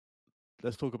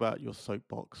 let's talk about your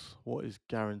soapbox. What is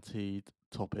guaranteed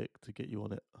topic to get you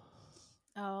on it?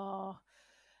 Oh,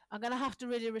 I'm going to have to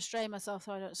really restrain myself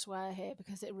so I don't swear here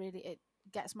because it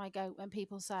gets my goat when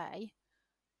people say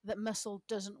that muscle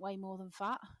doesn't weigh more than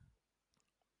fat.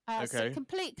 So Okay.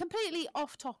 completely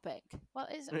off topic. Well,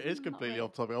 it's It is not completely really.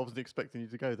 off topic. I wasn't expecting you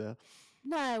to go there.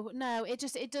 No,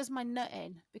 it does my nut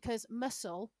in because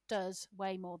muscle does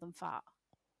weigh more than fat.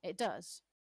 It does.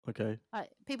 Okay.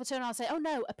 People turn around and say, "Oh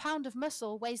no, a pound of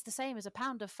muscle weighs the same as a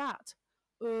pound of fat."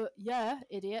 Yeah,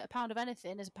 idiot. A pound of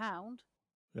anything is a pound.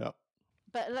 Yeah.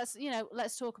 But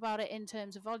let's talk about it in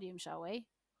terms of volume, shall we?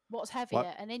 What's What?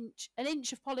 heavier, an inch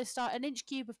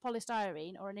cube of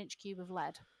polystyrene, or an inch cube of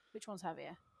lead? Which one's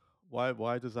heavier?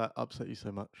 Why does that upset you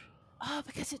so much? Oh,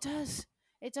 because it does.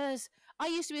 It does. I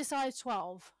used to be a size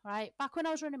 12, right? Back when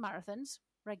I was running marathons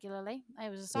regularly, I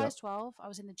was a Yeah. size 12. I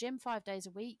was in the gym 5 days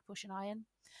a week, pushing iron.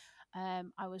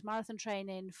 I was marathon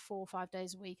training 4 or 5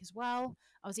 days a week as well.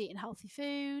 I was eating healthy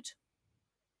food.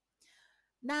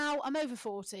 Now I'm over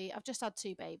 40. I've just had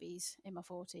 2 babies in my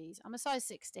 40s. I'm a size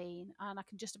 16 and I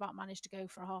can just about manage to go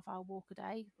for a half-hour walk a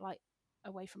day, like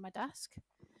away from my desk.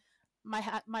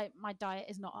 My diet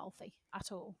is not healthy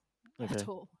at all. Okay. At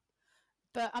all.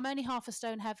 But I'm only half a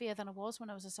stone heavier than I was when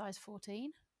I was a size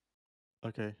 14.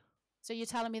 Okay. So you're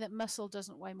telling me that muscle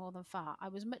doesn't weigh more than fat? I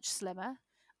was much slimmer.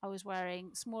 I was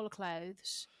wearing smaller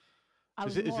clothes. I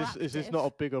Is was it more is this not a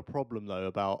active. bigger problem though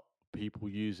about people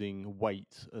using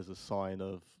weight as a sign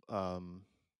of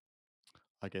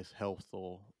I guess health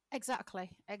or Exactly.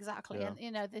 yeah.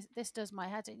 And this does my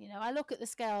head in. I look at the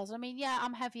scales. I mean, yeah,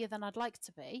 I'm heavier than I'd like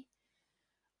to be,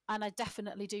 and I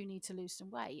definitely do need to lose some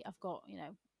weight. I've got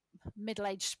middle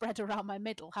age spread around my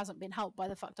middle. Hasn't been helped by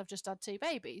the fact I've just had 2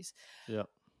 babies. Yeah.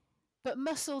 But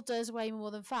muscle does weigh more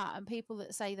than fat, and people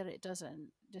that say that it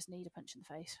doesn't just need a punch in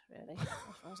the face, really, as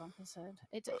far as I'm concerned.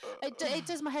 It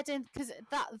does my head in because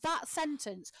that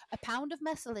sentence, a pound of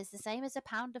muscle is the same as a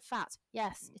pound of fat.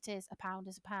 Yes, it is. A pound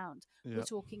is a pound. We're Yeah.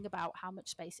 talking about how much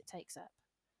space it takes up.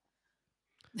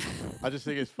 I just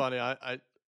think it's funny. I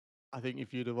think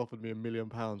if you'd have offered me £1 million,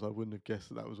 I wouldn't have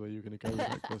guessed that was where you were going to go with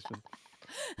that question.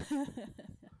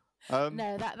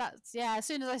 No, that's yeah. As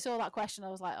soon as I saw that question, I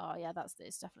was like, oh yeah,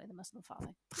 it's definitely the muscle and fat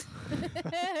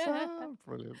thing.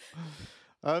 Brilliant.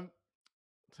 Um,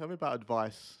 Tell me about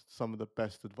advice. Some of the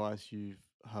best advice you've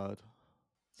heard.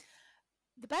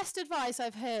 The best advice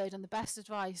I've heard and the best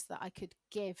advice that I could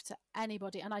give to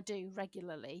anybody, and I do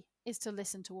regularly, is to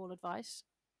listen to all advice.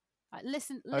 Like,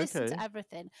 listen to Okay.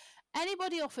 everything.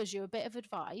 Anybody offers you a bit of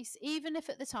advice, even if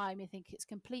at the time you think it's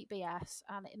complete BS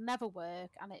and it never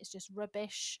work and it's just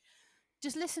rubbish,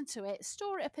 just listen to it,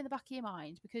 store it up in the back of your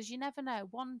mind, because you never know.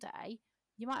 One day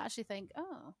you might actually think,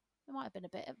 oh, there might have been a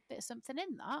bit of something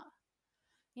in that.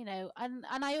 And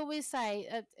I always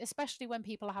say, especially when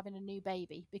people are having a new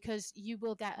baby, because you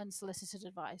will get unsolicited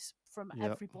advice from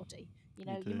Yeah, everybody. you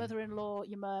Your do. mother-in-law,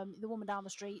 your mum, the woman down the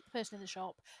street, the person in the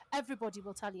shop. Everybody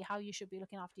will tell you how you should be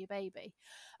looking after your baby.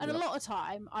 And a Yeah. lot of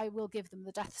time I will give them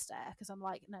the death stare, because I'm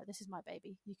like, no, this is my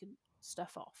baby, you can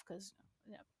stuff off, because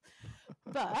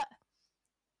but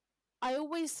I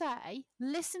always say,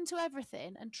 listen to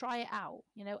everything and try it out.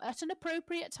 At an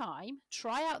appropriate time,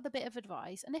 try out the bit of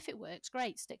advice, and if it works,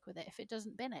 great, stick with it. If it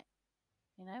doesn't, bin it.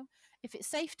 If it's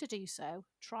safe to do so,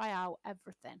 try out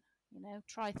everything.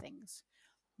 Try things.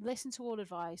 Listen to all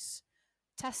advice,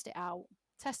 test it out,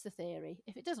 test the theory.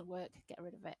 If it doesn't work, get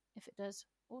rid of it. If it does,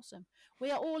 awesome. We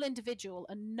are all individual,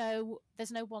 and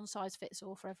there's no one size fits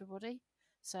all for everybody.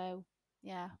 So,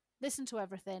 yeah, listen to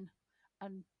everything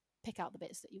and pick out the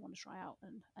bits that you want to try out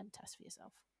and test for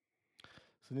yourself.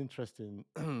 It's an interesting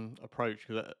approach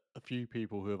because a few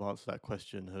people who have answered that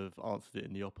question have answered it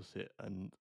in the opposite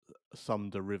and some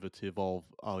derivative of,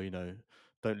 oh,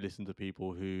 don't listen to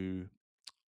people who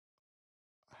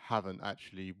haven't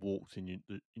actually walked in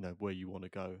where you want to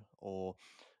go, or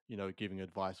giving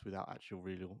advice without actual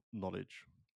real knowledge.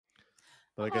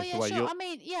 But I Oh guess the yeah, way sure. you're I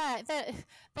mean, yeah,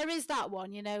 there is that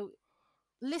one.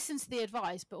 Listen to the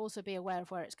advice, but also be aware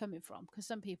of where it's coming from, because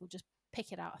some people just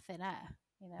pick it out of thin air.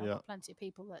 I've yeah got plenty of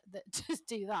people that just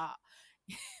do that.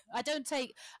 I don't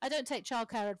take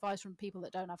childcare advice from people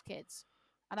that don't have kids,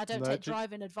 and I don't no take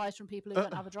driving advice from people who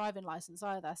don't have a driving license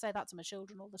either. I say that to my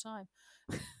children all the time.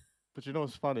 but you know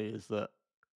what's funny is that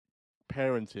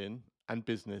parenting and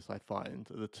business, I find,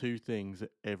 are the two things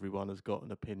that everyone has got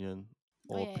an opinion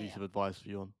Oh or a yeah, piece yeah, of advice for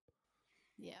you on,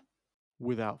 yeah,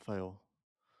 without fail.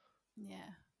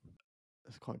 yeah.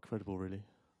 It's quite incredible, really.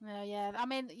 No, yeah. I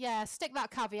mean, yeah. Stick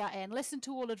that caveat in. Listen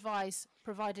to all advice,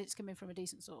 provided it's coming from a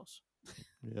decent source.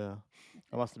 Yeah.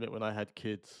 I must admit, when I had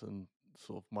kids and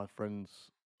sort of my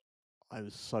friends, I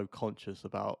was so conscious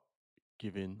about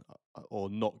giving or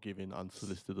not giving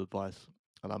unsolicited advice.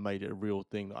 And I made it a real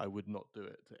thing that I would not do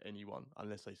it to anyone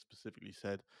unless they specifically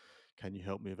said, "Can you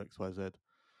help me with XYZ?"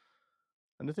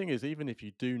 And the thing is, even if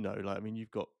you do know, like, I mean,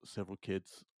 you've got several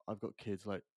kids. I've got kids.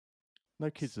 Like, no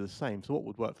kids are the same. So what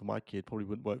would work for my kid probably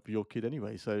wouldn't work for your kid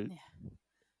anyway. So Yeah.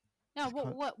 No, it's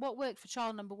kind what worked for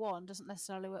child number 1 doesn't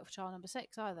necessarily work for child number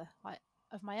 6 either. Like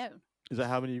of my own, is that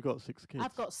how many you've got? 6 I've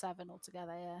kids? got 7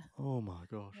 altogether. Yeah, Oh my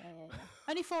gosh. yeah.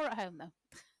 Only 4 at home though.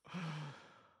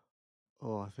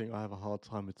 Oh, I think I have a hard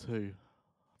time with 2.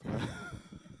 I don't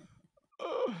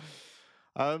know.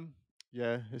 um,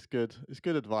 yeah, it's good. It's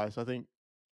good advice. I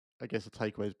guess the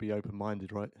takeaway is be open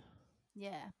minded, right?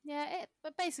 Yeah.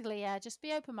 But basically, yeah, just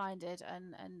be open minded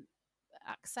and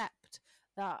accept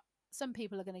that some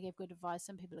people are going to give good advice,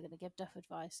 some people are going to give duff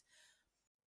advice.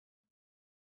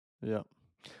 Yeah,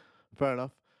 fair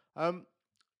enough.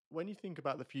 When you think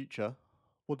about the future,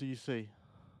 what do you see?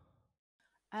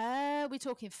 We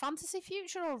talking fantasy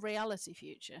future or reality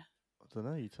future? I don't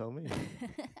know. You tell me.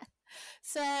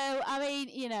 So, I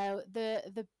mean,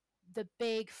 the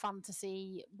big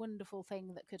fantasy wonderful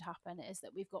thing that could happen is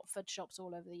that we've got fudge shops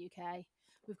all over the UK.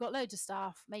 We've got loads of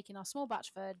staff making our small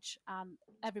batch fudge, and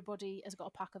everybody has got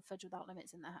a pack of fudge without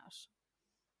limits in their house.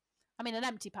 I mean, an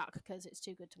empty pack because it's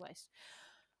too good to waste.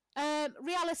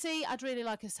 Reality, I'd really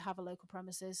like us to have a local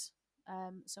premises,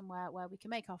 somewhere where we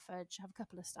can make our fudge, have a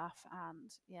couple of staff,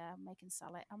 and yeah, make and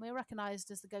sell it. And we're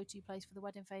recognised as the go-to place for the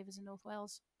wedding favours in North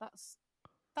Wales. That's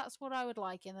what I would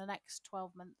like in the next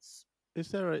 12 months.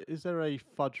 Is there a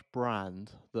fudge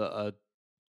brand that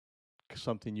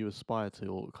something you aspire to,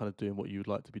 or kind of doing what you would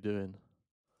like to be doing?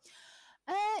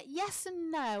 Yes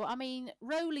and no. I mean,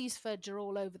 Rowley's fudge are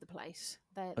all over the place.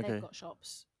 They've Okay, got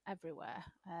shops everywhere,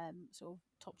 sort of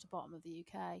top to bottom of the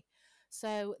UK.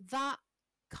 So that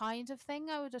kind of thing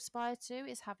I would aspire to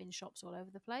is having shops all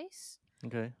over the place.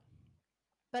 okay,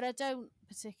 But I don't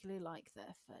particularly like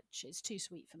their fudge. It's too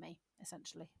sweet for me,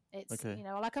 essentially. It's, okay.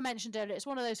 like I mentioned earlier, it's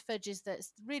one of those fudges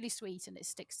that's really sweet and it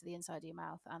sticks to the inside of your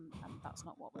mouth, and that's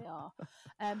not what we are.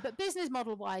 But business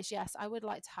model wise, yes, I would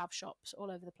like to have shops all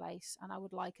over the place, and I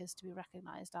would like us to be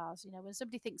recognised as, when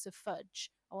somebody thinks of fudge,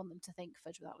 I want them to think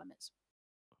fudge without limits.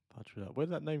 Fudge without. Where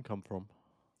did that name come from?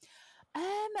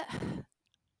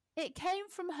 It came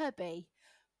from hubby.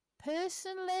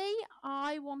 Personally,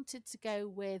 I wanted to go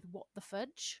with what the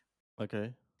fudge.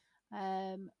 Okay.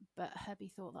 But hubby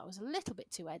thought that was a little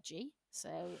bit too edgy, so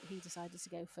he decided to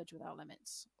go fudge without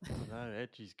limits. I don't know.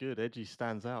 Edgy's good. Edgy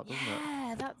stands out, doesn't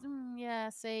it? Yeah.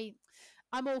 See,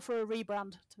 I'm all for a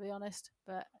rebrand, to be honest.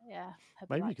 But yeah,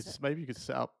 hubby likes it. Maybe you could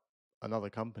set up another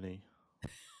company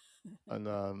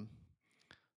and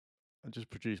just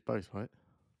produce both, right?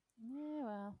 Yeah,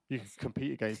 well, You could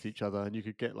compete against each other, and you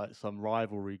could get like some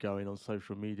rivalry going on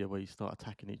social media where you start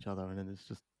attacking each other, and then it's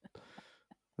just, and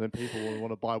then people will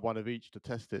want to buy one of each to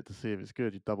test it to see if it's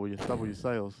good. You double your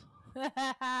sales.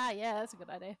 Yeah, that's a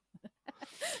good idea.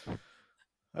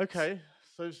 Okay,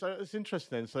 so it's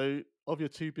interesting then. So of your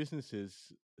 2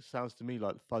 businesses, it sounds to me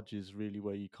like fudge is really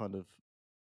where you kind of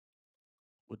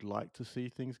would like to see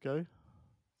things go.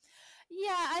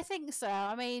 Yeah, I think so.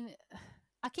 I mean,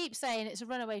 I keep saying it's a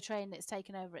runaway train that's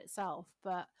taken over itself,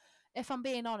 but if I'm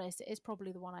being honest, it is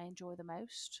probably the one I enjoy the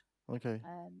most. Okay.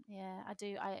 Yeah, I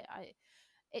do.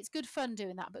 It's good fun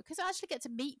doing that, but because I actually get to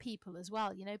meet people as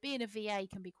well. Being a VA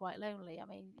can be quite lonely. I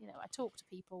mean, I talk to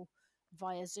people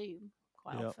via Zoom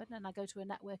quite Yeah. often, and I go to a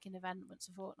networking event once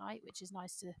a fortnight, which is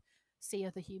nice to see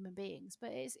other human beings.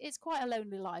 But it's quite a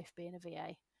lonely life being a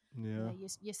VA. Yeah.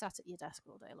 You're sat at your desk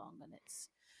all day long, and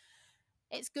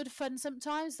it's good fun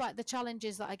sometimes. Like the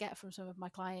challenges that I get from some of my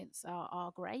clients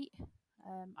are great.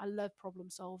 I love problem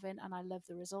solving and I love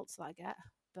the results that I get.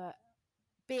 But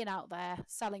being out there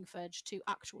selling fudge to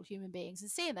actual human beings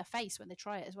and seeing their face when they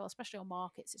try it as well, especially on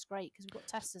markets, it's great because we've got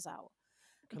testers out.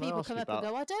 And Can I people ask come you up and about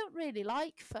go, I don't really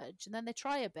like fudge. And then they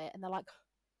try a bit and they're like,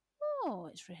 oh,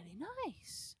 it's really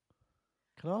nice.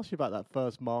 Can I ask you about that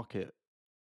first market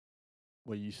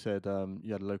where you said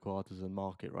you had a local artisan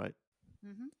market, right?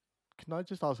 Mm-hmm. Can I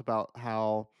just ask about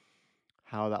how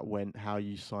that went, how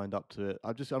you signed up to it?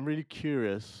 I'm really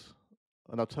curious,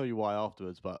 and I'll tell you why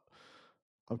afterwards. But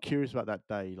I'm curious about that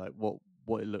day, like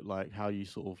what it looked like, how you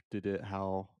sort of did it,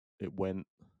 how it went.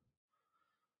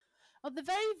 Well, the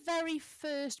very, very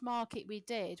first market we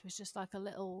did was just like a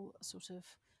little sort of,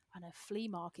 I don't know, flea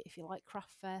market, if you like,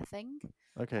 craft fair thing.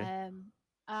 Okay,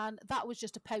 And that was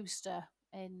just a poster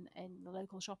in the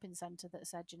local shopping centre that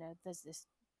said, there's this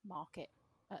market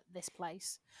at this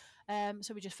place.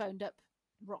 So we just phoned up,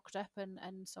 rocked up,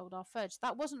 and sold our fudge.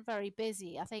 That wasn't very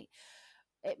busy. I think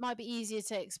it might be easier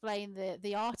to explain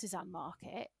the artisan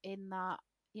market in that,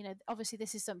 obviously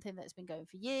this is something that's been going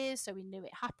for years, so we knew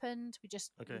it happened. We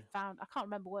Okay. found, I can't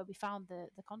remember where we found the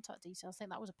contact details. I think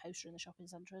that was a poster in the shopping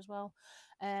centre as well.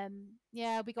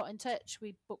 Yeah, we got in touch,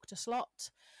 we booked a slot,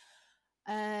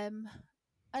 and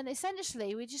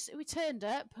essentially we turned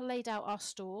up, laid out our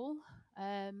stall,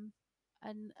 and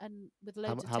with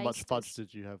loads of How much fudge tasters.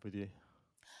 did you have with you?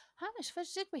 How much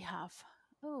fudge did we have?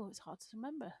 Oh, it's hard to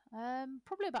remember.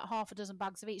 Probably about half a dozen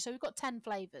bags of each. So we've got 10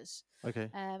 flavours. Okay.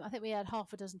 I think we had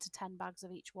half a dozen to 10 bags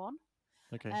of each one.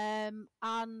 Okay.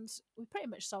 And we pretty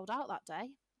much sold out that day.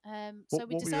 So What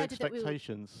we were your decided that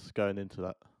expectations going into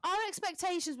that? our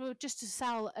expectations were just to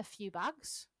sell a few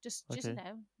bags, just Okay.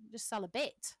 just sell a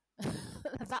bit.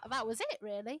 That was it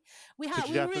really. We were really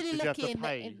Did you have lucky to in that.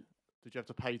 pay? Did you have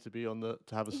to pay to be on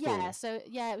to have a Yeah, stall? so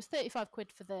yeah, it was 35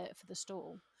 quid for the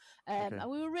stall. Okay. And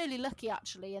we were really lucky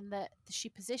actually in that she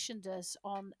positioned us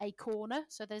on a corner.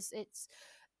 So it's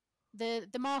the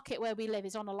market where we live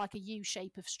is on like a U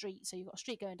shape of street. So you've got a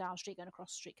street going down, street going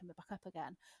across, street coming back up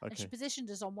again. And she Okay. positioned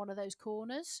us on one of those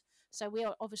corners. So we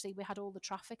had all the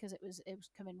traffic as it was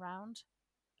coming round.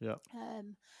 Yeah.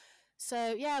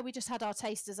 So yeah, we just had our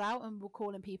tasters out and we're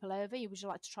calling people over. Would you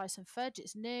like to try some fudge?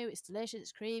 It's new, it's delicious,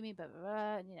 it's creamy, blah, blah,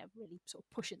 blah, and really sort of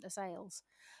pushing the sales.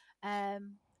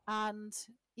 And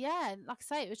yeah, like I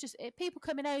say, it was just people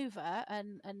coming over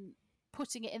and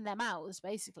putting it in their mouths.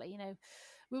 Basically,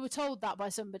 we were told that by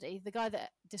somebody. The guy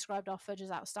that described our fudge as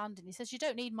outstanding. He says you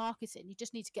don't need marketing; you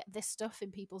just need to get this stuff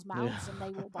in people's Yeah. mouths, and they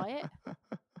will buy it.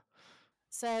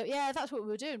 So yeah, that's what we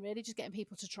were doing, really, just getting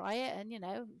people to try it, and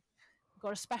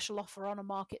got a special offer on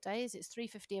market days. It's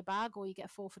 $3.50 a bag, or you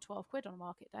get 4 for 12 quid on a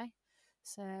market day.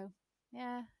 So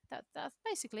yeah, that's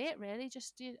basically it, really.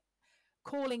 Just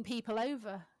calling people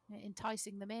over,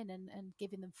 enticing them in, and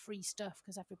giving them free stuff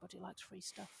because everybody likes free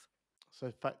stuff.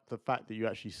 So the fact that you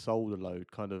actually sold a load,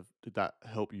 kind of, did that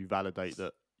help you validate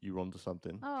that you were onto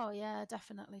something? Oh yeah,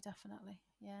 definitely,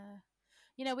 yeah.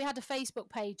 We had a Facebook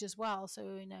page as well, so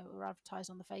we were advertised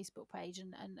on the Facebook page,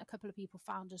 and a couple of people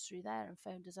found us through there and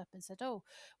phoned us up and said, "Oh,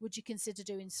 would you consider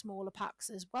doing smaller packs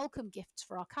as welcome gifts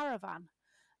for our caravan?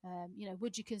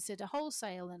 Would you consider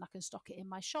wholesale, and I can stock it in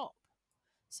my shop?"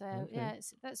 So Okay. yeah,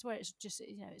 that's where it's just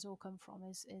it's all come from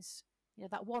is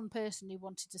that one person who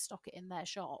wanted to stock it in their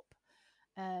shop.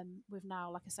 We've now,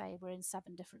 like I say, we're in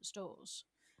 7 different stores,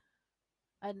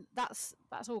 and that's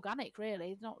organic,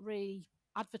 really. Not really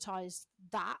advertised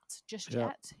that just Yeah.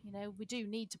 yet. We do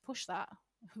need to push that.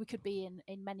 We could be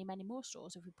in many more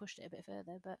stores if we pushed it a bit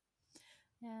further, but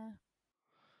yeah.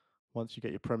 Once you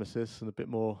get your premises and a bit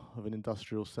more of an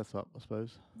industrial setup, I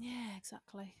suppose. Yeah,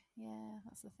 exactly. Yeah,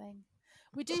 that's the thing.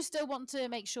 We do still want to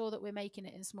make sure that we're making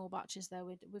it in small batches, though.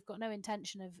 We've got no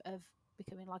intention of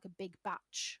becoming like a big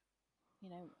batch,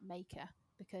 maker,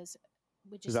 because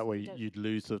Is that where we don't. you'd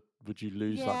lose the? Would you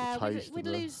lose like the Yeah, taste and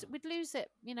the? we'd lose it,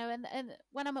 and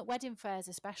when I'm at wedding fairs,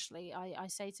 especially, I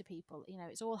say to people,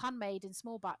 it's all handmade in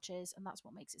small batches, and that's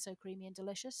what makes it so creamy and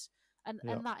delicious. And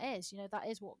Yeah. that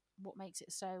is what makes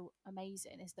it so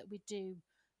amazing, is that we do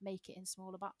make it in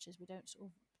smaller batches. We don't sort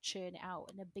of churn it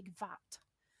out in a big vat.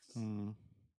 Hmm.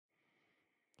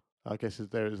 I guess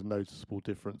there is a noticeable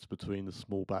difference between the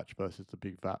small batch versus the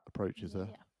big vat approach, is Yeah,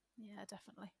 there? yeah,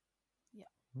 definitely. Yeah.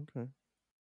 Okay.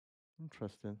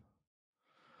 Interesting.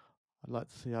 I'd like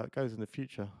to see how it goes in the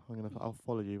future. I'll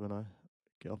follow you when I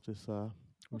get off this. When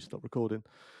we Okay. stop recording.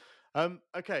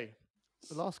 Okay.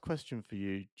 The last question for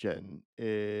you, Jen,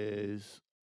 is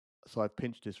so I've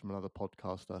pinched this from another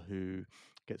podcaster who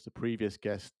gets the previous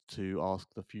guest to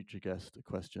ask the future guest a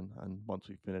question, and once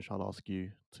we finish, I'll ask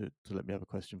you to let me have a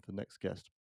question for the next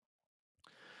guest.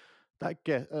 That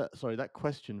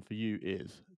question for you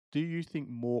is: do you think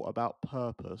more about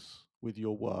purpose with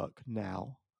your work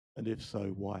now, and if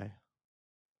so, why?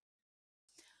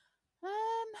 Um,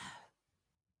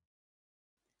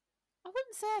 I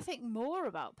wouldn't say I think more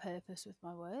about purpose with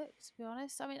my work, to be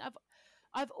honest. I mean,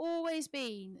 I've always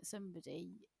been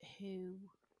somebody who,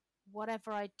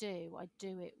 whatever I do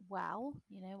it well.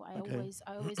 Okay.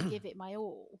 I always give it my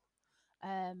all.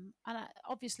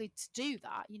 Obviously, to do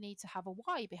that, you need to have a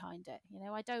why behind it.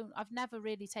 I've never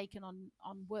really taken on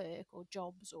work or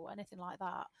jobs or anything like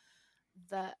that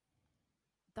that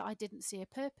I didn't see a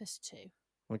purpose to.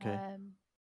 Okay. Um,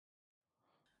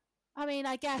 I mean,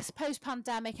 I guess post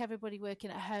pandemic, everybody working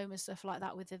at home and stuff like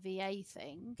that with the VA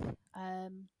thing.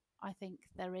 I think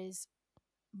there is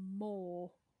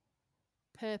more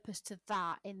purpose to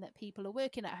that, in that people are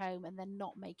working at home and they're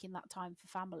not making that time for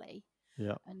family,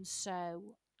 Yeah. and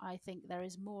so I think there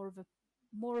is more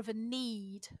of a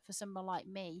need for someone like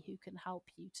me who can help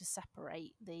you to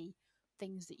separate the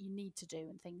things that you need to do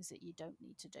and things that you don't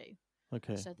need to do,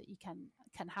 Okay. so that you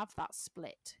can have that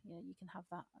split. You can have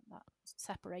that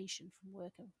separation from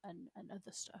work and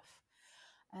other stuff.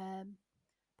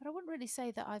 But I wouldn't really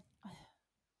say that I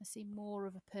see more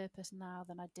of a purpose now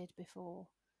than I did before.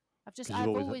 Because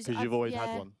you've always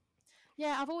had one.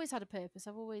 Yeah, I've always had a purpose.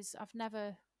 I've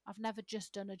never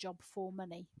just done a job for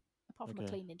money, apart from a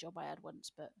Okay. cleaning job I had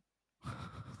once, but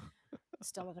it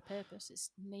still had a purpose.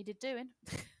 It's needed doing.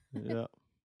 Yeah.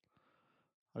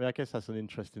 I mean, I guess that's an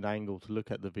interesting angle to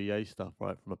look at the VA stuff,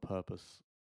 right, from a purpose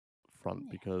front,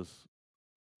 Yeah, because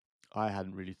I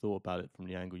hadn't really thought about it from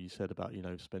the angle you said about,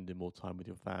 spending more time with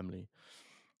your family.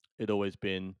 It'd always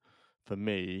been, for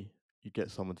me, you get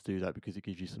someone to do that because it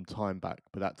gives you some time back,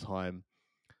 but that time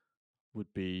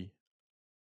would be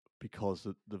because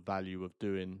the value of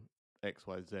doing X,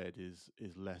 Y, Z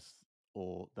is less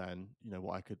or than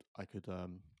what I could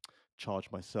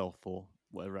charge myself for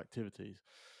whatever activities,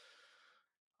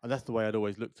 and that's the way I'd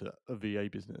always looked at a VA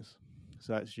business.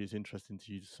 So actually, it's interesting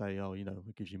to you to say, oh,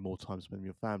 it gives you more time spent with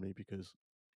your family because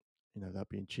that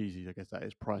being cheesy, I guess that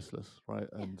is priceless, right?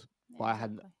 yeah, And yeah, but I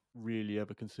hadn't exactly. really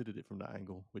ever considered it from that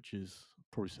angle, which is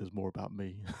probably says more about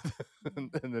me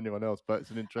Mm. than anyone else. But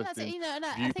it's an And that's it, interesting and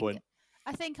I think viewpoint.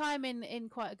 I think I'm in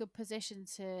quite a good position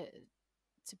to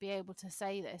be able to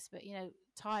say this, but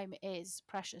time is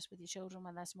precious with your children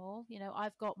when they're small.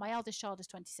 I've got my eldest child is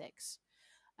 26.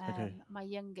 Okay, My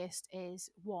youngest is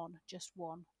one, just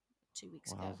one, 2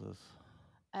 weeks ago. wowzers.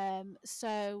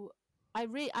 So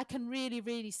I can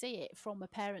really see it from a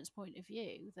parent's point of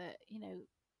view that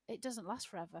it doesn't last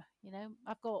forever.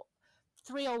 I've got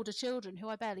three older children who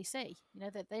I barely see.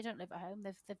 That they don't live at home.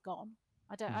 They've gone.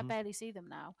 I Hmm. barely see them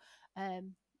now.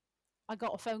 Um, I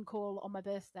got a phone call on my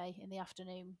birthday in the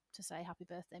afternoon to say happy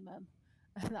birthday, mum.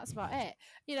 And that's about it.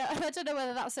 I don't know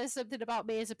whether that says something about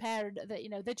me as a parent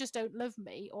that, they just don't love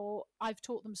me, or I've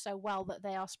taught them so well that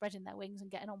they are spreading their wings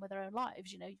and getting on with their own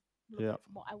lives. Look at Yeah, it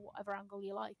from whatever angle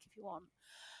you like if you want.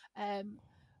 Um,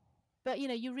 but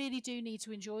you really do need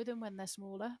to enjoy them when they're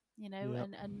smaller, yeah,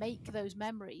 and make those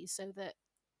memories so that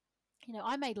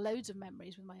I made loads of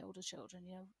memories with my older children.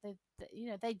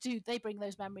 They bring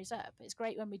those memories up. It's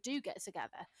great when we do get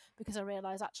together because I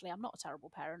realise actually I'm not a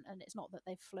terrible parent, and it's not that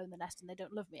they've flown the nest and they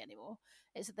don't love me anymore.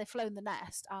 It's that they've flown the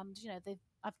nest, and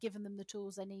I've given them the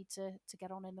tools they need to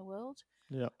get on in the world.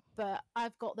 yeah. But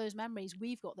I've got those memories.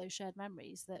 We've got those shared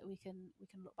memories that we can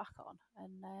look back on,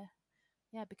 and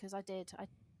yeah, because I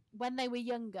when they were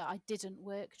younger, I didn't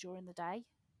work during the day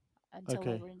until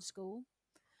they Okay, were in school.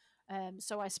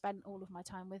 So I spent all of my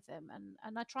time with them,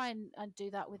 and I try and do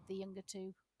that with the younger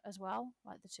two as well,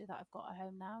 like the two that I've got at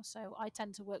home now. So I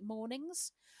tend to work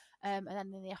mornings, and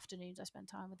then in the afternoons I spend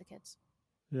time with the kids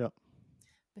yeah.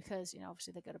 because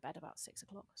obviously they go to bed about 6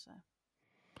 o'clock. So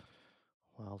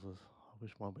Wowzers. I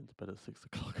wish mine went to bed at 6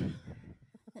 o'clock.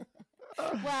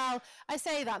 well, I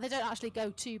say that they don't actually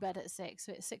go to bed at 6.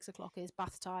 So it's 6 o'clock is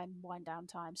bath time, wind down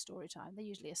time, story time. They're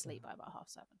usually asleep by about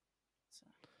 7:30. So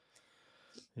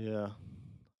Yeah.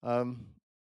 Um,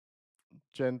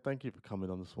 Jen, thank you for coming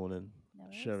on this morning, no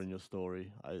worries. sharing your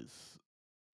story.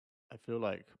 I feel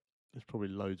like there's probably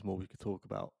loads more we could talk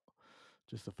about.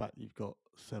 Just the fact that you've got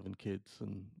 7 kids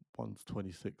and one's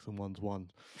 26 and one's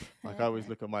 1. Like I always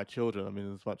look at my children. I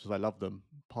mean, as much as I love them,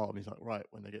 part of me is like, right,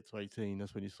 when they get to 18,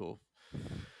 that's when you sort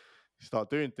of start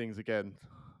doing things again.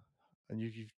 And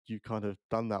you kind of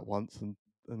done that once and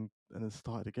then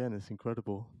started again. It's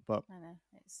incredible. But I know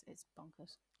it's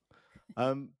bonkers.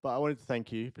 but I wanted to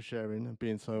thank you for sharing and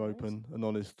being No so worries. open and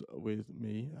honest with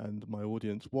me and my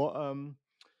audience. What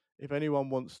if anyone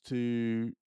wants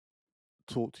to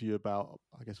talk to you about,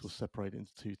 I guess we'll separate it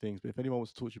into two things, but if anyone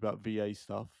wants to talk to you about VA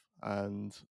stuff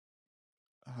and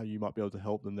how you might be able to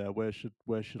help them there, where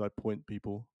should I point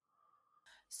people?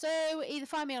 So either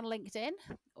find me on LinkedIn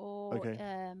or Okay.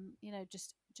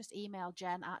 just email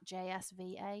Jen at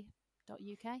jsva.uk.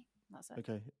 That's it.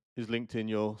 Okay. Is LinkedIn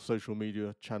your social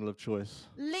media channel of choice?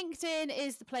 LinkedIn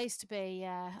is the place to be.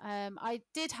 Yeah. I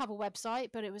did have a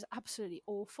website, but it was absolutely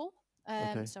awful.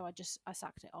 Okay. So I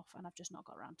sacked it off, and I've just not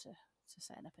got around to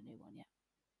setting up a new one yet.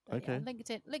 But yeah, Okay.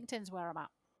 LinkedIn's where I'm at.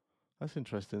 That's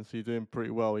interesting. So you're doing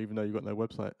pretty well even though you've got no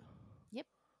website. Yep.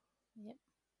 Yep.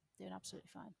 Doing absolutely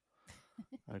fine.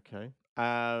 Okay.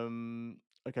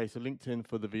 Okay, so LinkedIn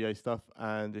for the VA stuff,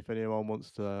 and if anyone wants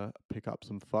to pick up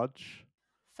some fudge,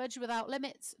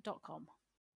 Fudgewithoutlimits.com.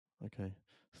 okay.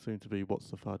 Soon to be what's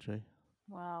the fudge, eh?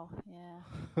 Wow. Yeah.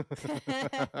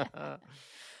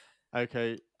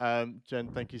 Okay. Jen,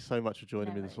 thank you so much for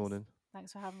joining No me this worries. morning.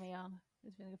 Thanks for having me on.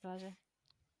 It's been a pleasure.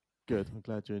 Good. I'm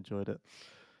glad you enjoyed it.